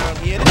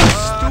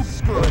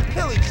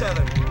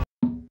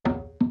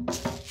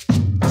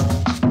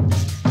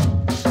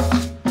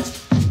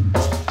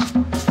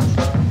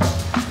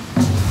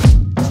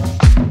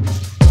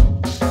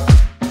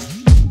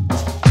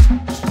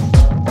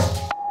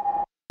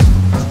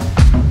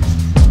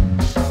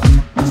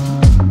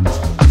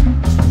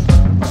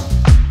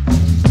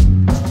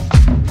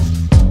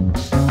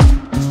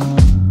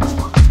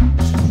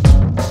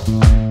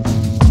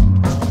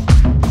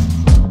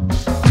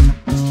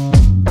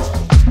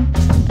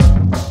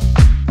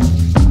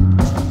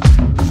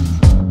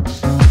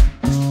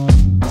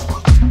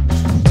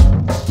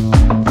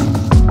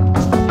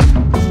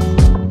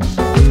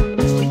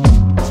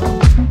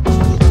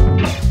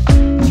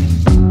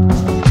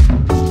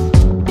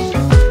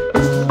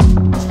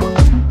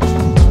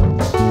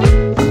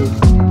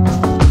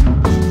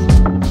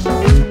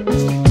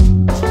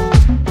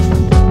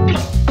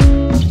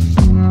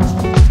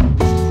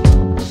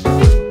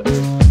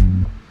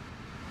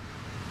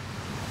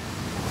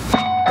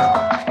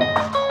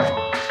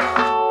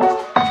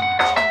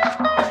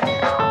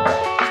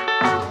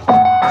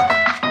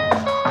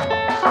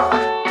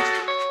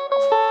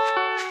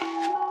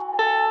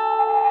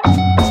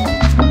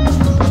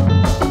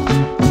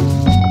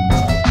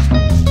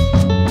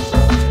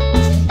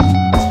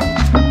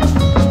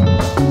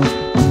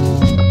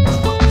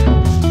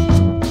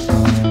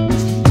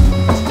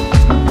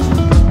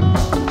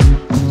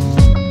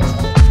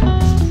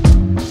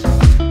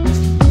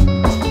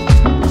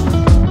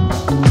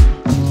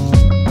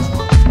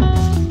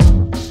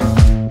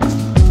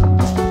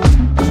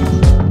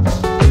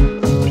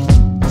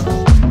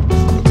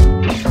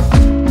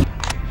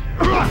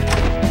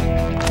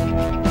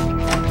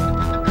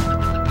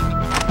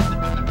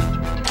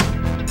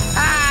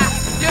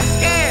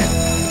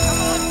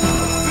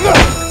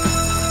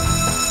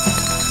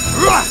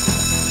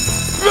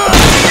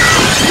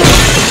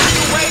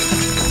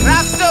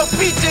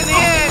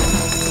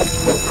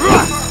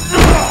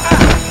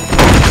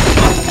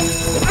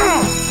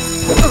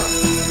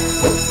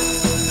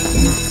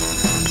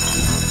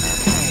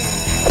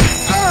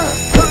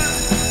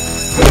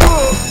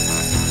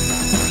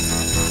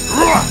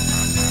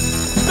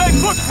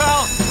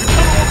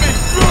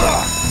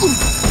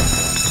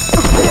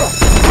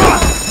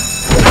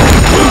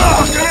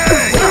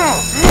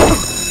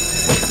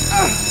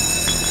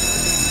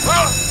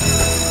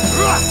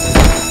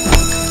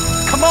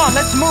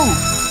 let's move.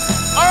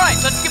 All right,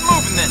 let's get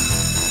moving then.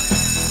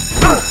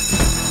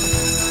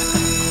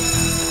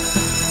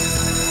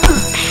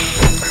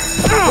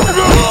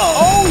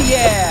 Oh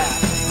yeah!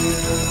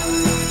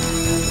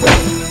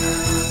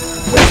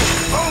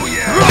 Oh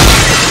yeah!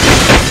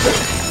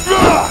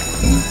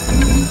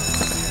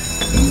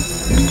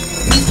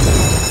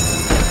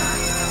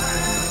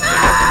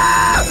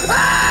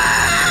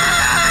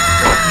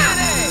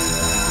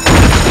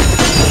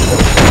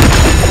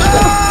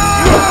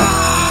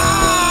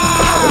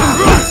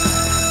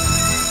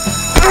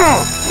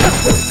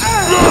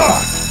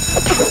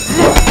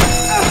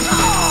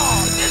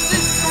 This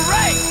is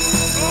great!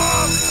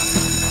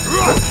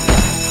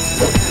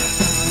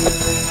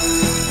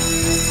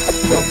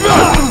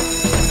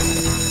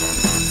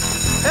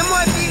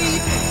 NYPD,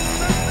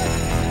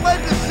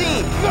 fled the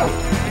scene.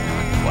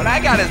 What I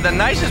got is the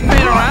nicest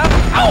paint around.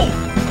 Oh!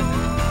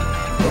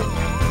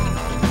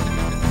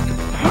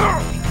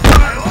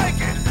 I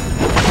like it!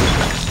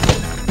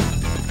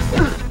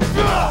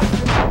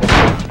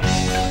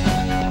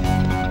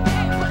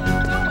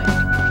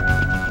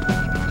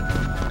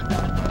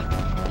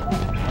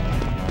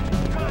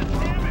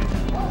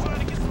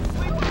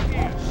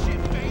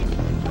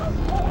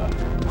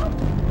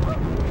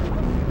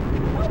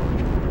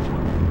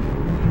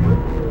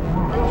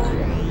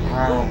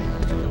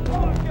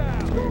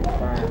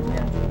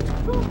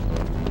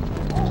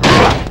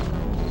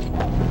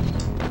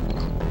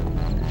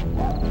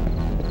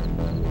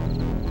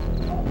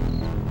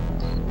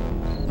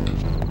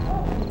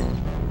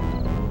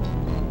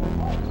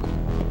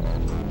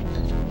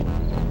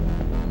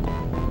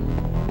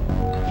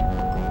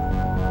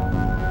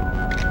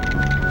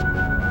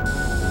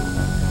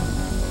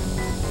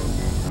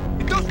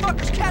 If those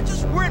fuckers catch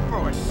us, we're in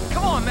for it.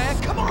 Come on, man,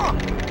 come on!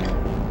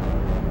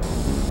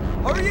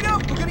 Hurry it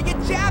up, we're gonna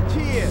get jabbed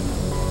here!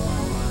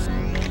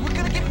 We're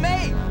gonna get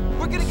made!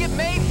 We're gonna get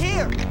made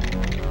here!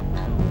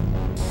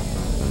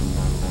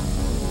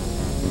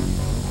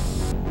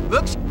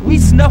 Looks, we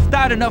snuffed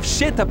out enough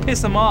shit to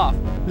piss them off.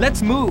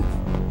 Let's move.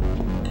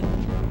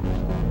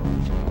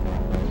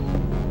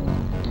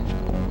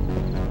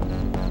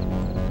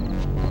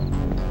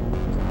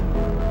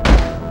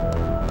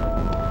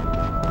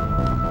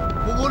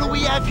 Well, what do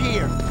we have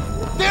here?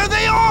 There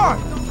they are!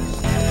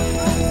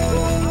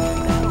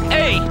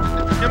 Hey,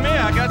 come here.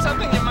 I got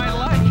something you might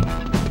like.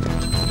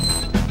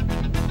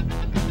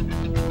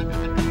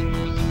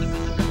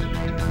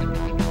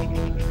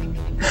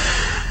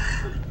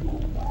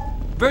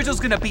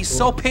 Virgil's gonna be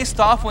so pissed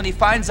off when he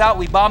finds out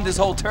we bombed his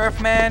whole turf,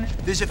 man.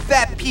 There's a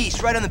fat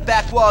piece right on the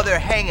back wall of their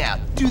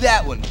hangout. Do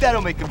that one,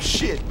 that'll make them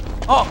shit.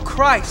 Oh,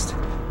 Christ.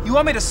 You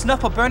want me to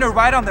snuff a burner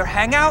right on their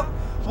hangout?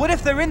 What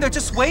if they're in there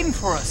just waiting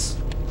for us?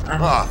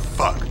 Ah,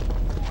 fuck.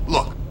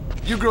 Look,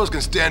 you girls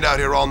can stand out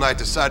here all night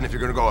deciding if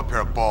you're gonna go a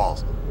pair of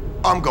balls.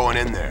 I'm going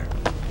in there.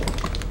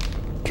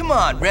 Come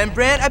on,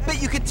 Rembrandt, I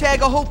bet you could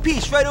tag a whole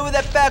piece right over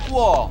that back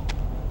wall.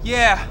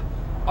 Yeah,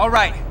 all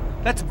right,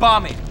 let's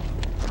bomb it.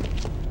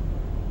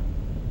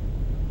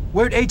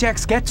 Where'd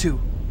Ajax get to?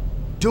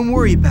 Don't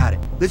worry about it.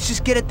 Let's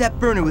just get at that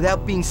burner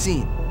without being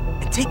seen.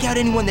 And take out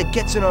anyone that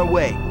gets in our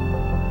way.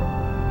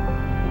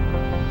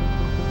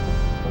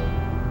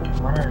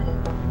 Mana nih?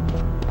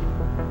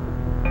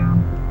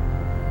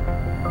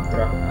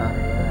 Drop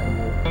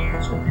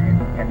area, so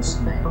heading and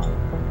sniping.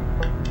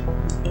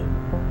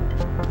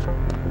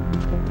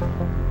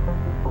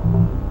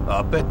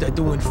 I bet they're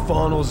doing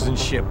funnels and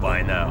shit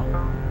by now.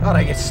 How'd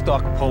I get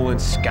stuck pulling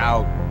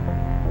scout?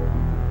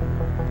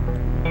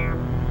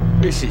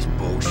 This is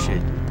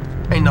bullshit.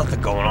 Ain't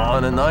nothing going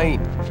on tonight.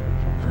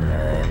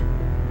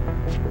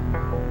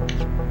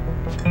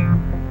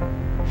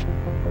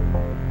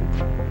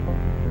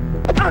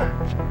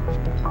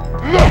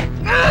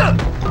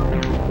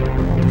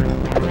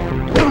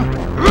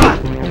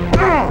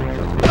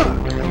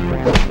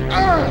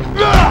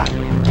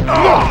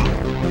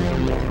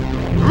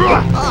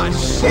 Ah,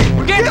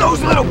 shit! Get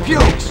those little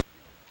pukes!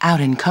 Out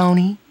in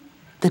Coney,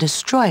 the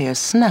destroyer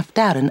snuffed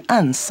out an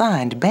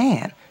unsigned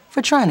ban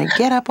for trying to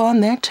get up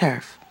on their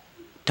turf.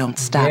 Don't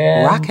stop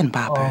rockin'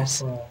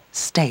 boppers.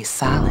 Stay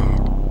solid.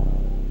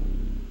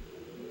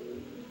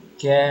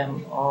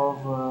 Game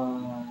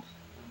over.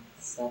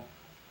 Set.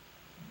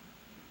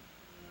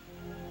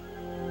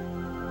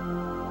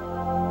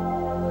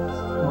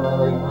 Mulai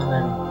dari mana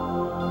nih?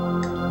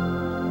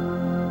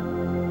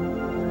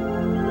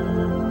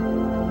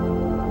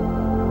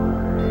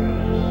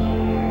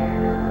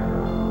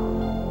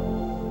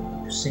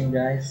 Pusing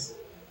guys.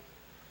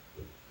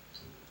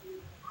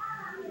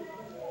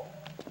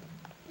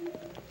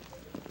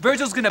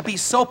 Virgil's gonna be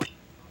so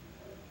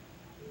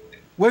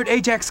Where'd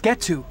Ajax get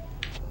to?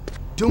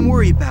 Don't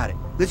worry about it.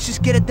 Let's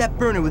just get at that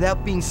burner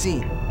without being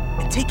seen.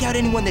 And take out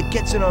anyone that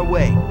gets in our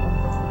way.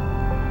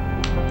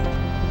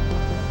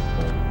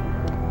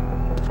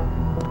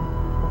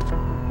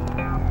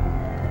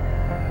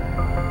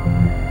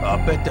 I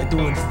bet they're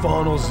doing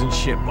funnels and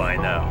shit by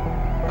now.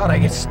 How'd I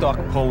get stuck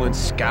pulling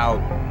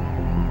scout?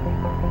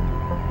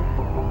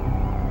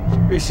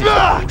 This is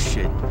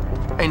bullshit.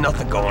 Ain't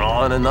nothing going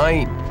on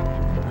tonight.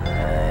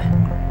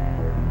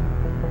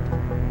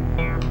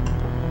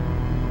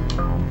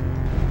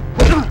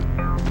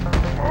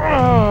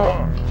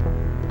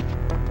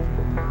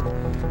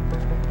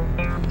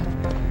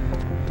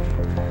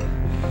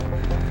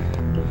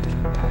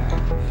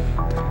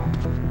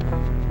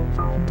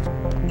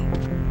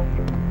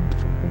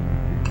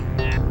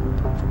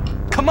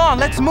 on,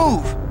 let's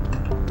move.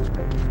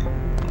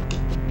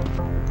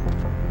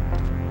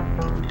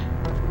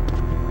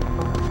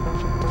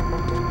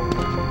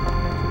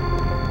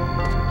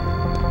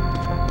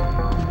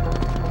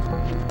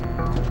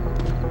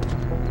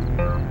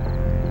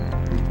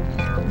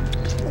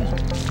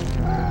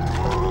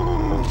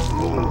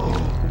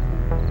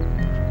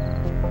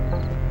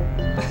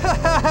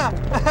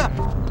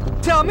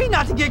 Tell me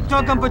not to get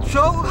drunk on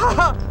patrol.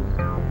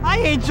 I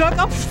ain't drunk,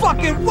 I'm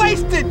fucking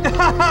wasted.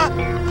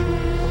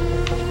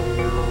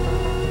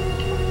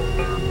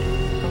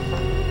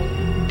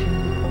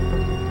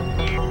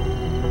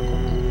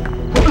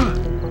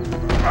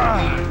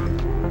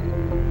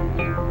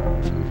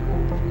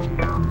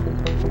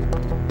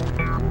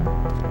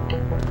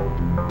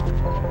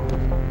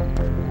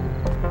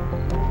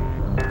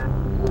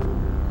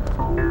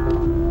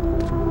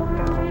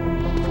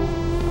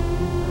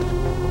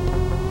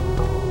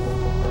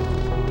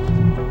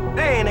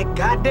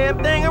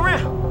 Goddamn thing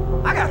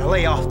around. I gotta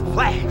lay off the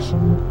flash.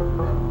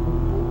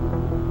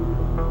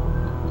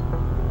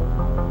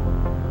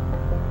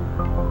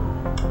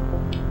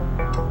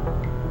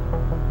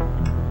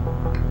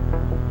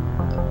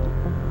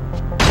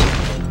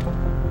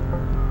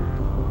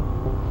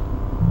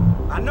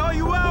 I know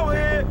you out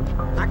here.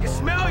 I can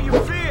smell your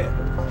fear.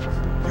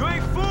 You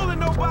ain't fooling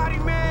nobody,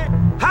 man.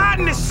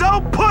 Hiding is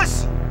so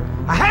pussy.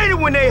 I hate it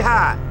when they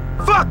hide.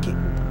 Fuck it.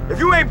 If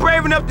you ain't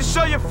brave enough to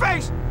show your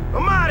face,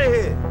 I'm out of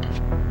here.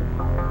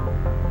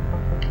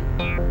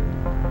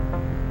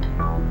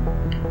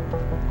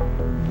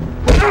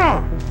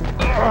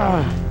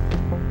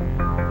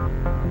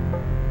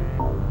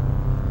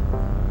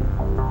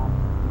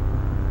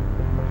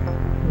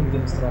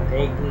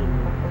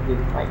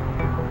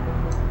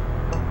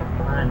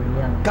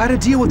 Gotta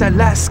deal with that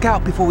last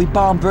scout before we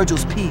bomb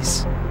Virgil's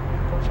piece.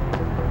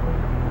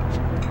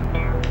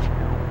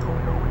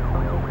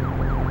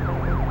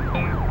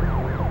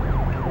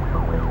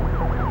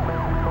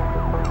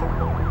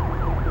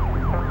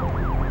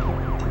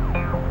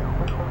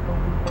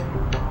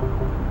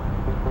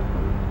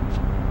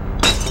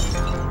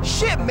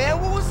 Shit, man,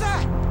 what was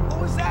that?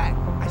 What was that?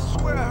 I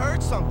swear I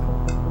heard something.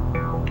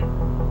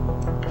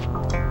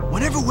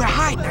 Whenever we're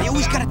hiding, I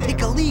always gotta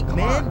take a leak,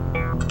 man.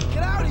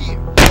 Get out of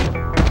here!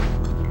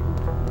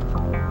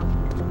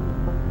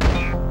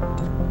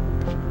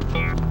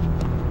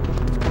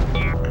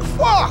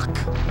 Fuck!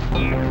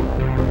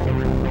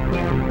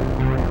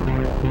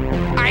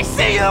 I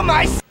see him!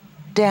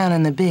 Down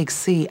in the Big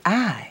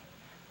CI,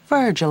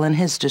 Virgil and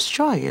his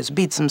destroyers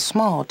beat some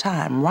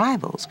small-time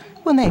rivals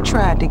when they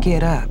tried to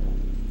get up.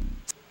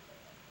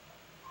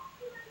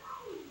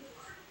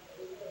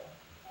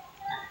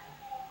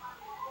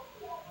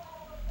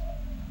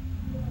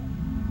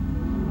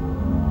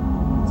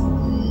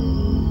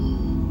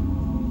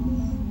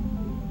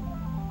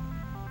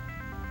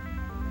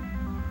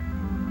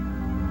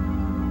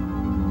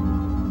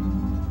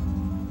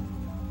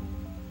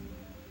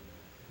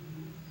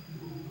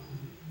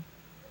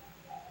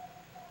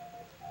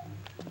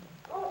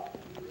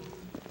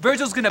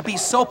 Virgil's gonna be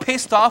so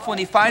pissed off when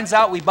he finds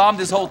out we bombed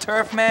his whole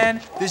turf,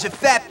 man. There's a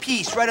fat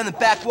piece right on the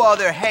back wall of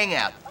their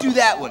hangout. Do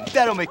that one.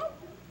 That'll make...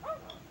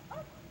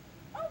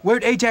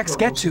 Where'd Ajax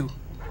get to?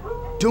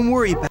 Don't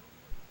worry about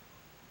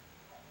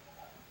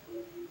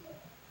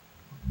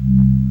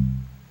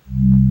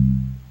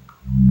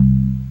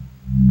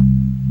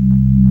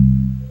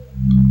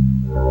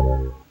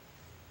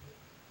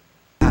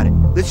it.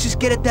 Let's just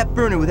get at that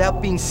burner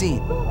without being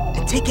seen.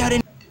 And take out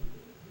any...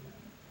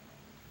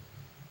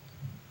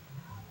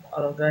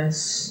 Halo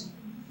guys,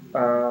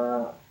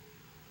 kepala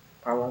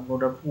gue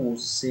udah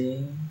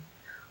pusing,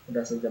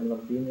 udah sejam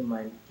lebih nih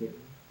main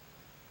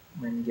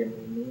game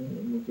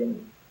ini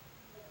game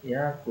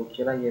ya. Gue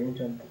kira game ini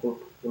cuma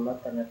pukul-pukulan,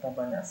 ternyata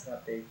banyak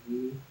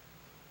strategi,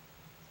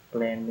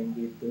 planning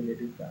gitu,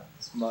 jadi gak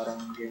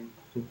sembarang game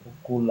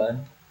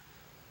pukul-pukulan.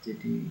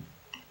 Jadi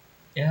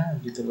ya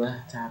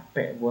gitulah,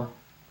 capek gue.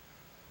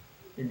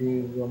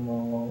 Jadi gue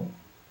mau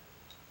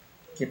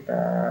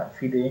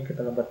videonya kita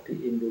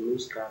berhentiin dulu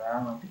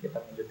sekarang, nanti kita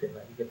lanjutin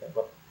lagi, kita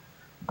buat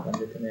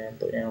lanjutinnya.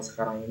 Untuk yang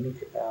sekarang ini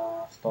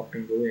kita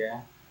stopping dulu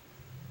ya.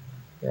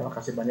 Terima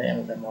kasih banyak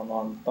yang udah mau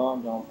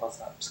nonton, jangan lupa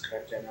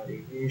subscribe channel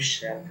ini,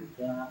 share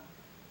juga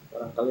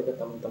barangkali ke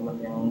teman-teman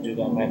yang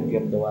juga main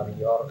game The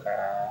Warrior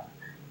kan,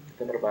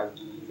 kita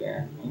berbagi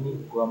kan.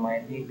 Ini gua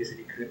main ini bisa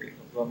dikritik,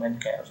 gua main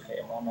kayak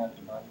mana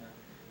gimana,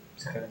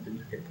 bisa kalian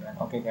tunjukin kan.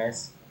 Oke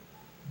guys,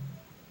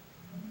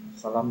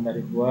 salam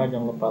dari gua,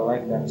 jangan lupa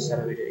like dan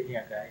share video ini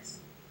ya guys.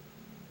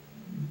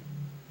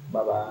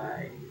 Bye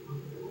bye.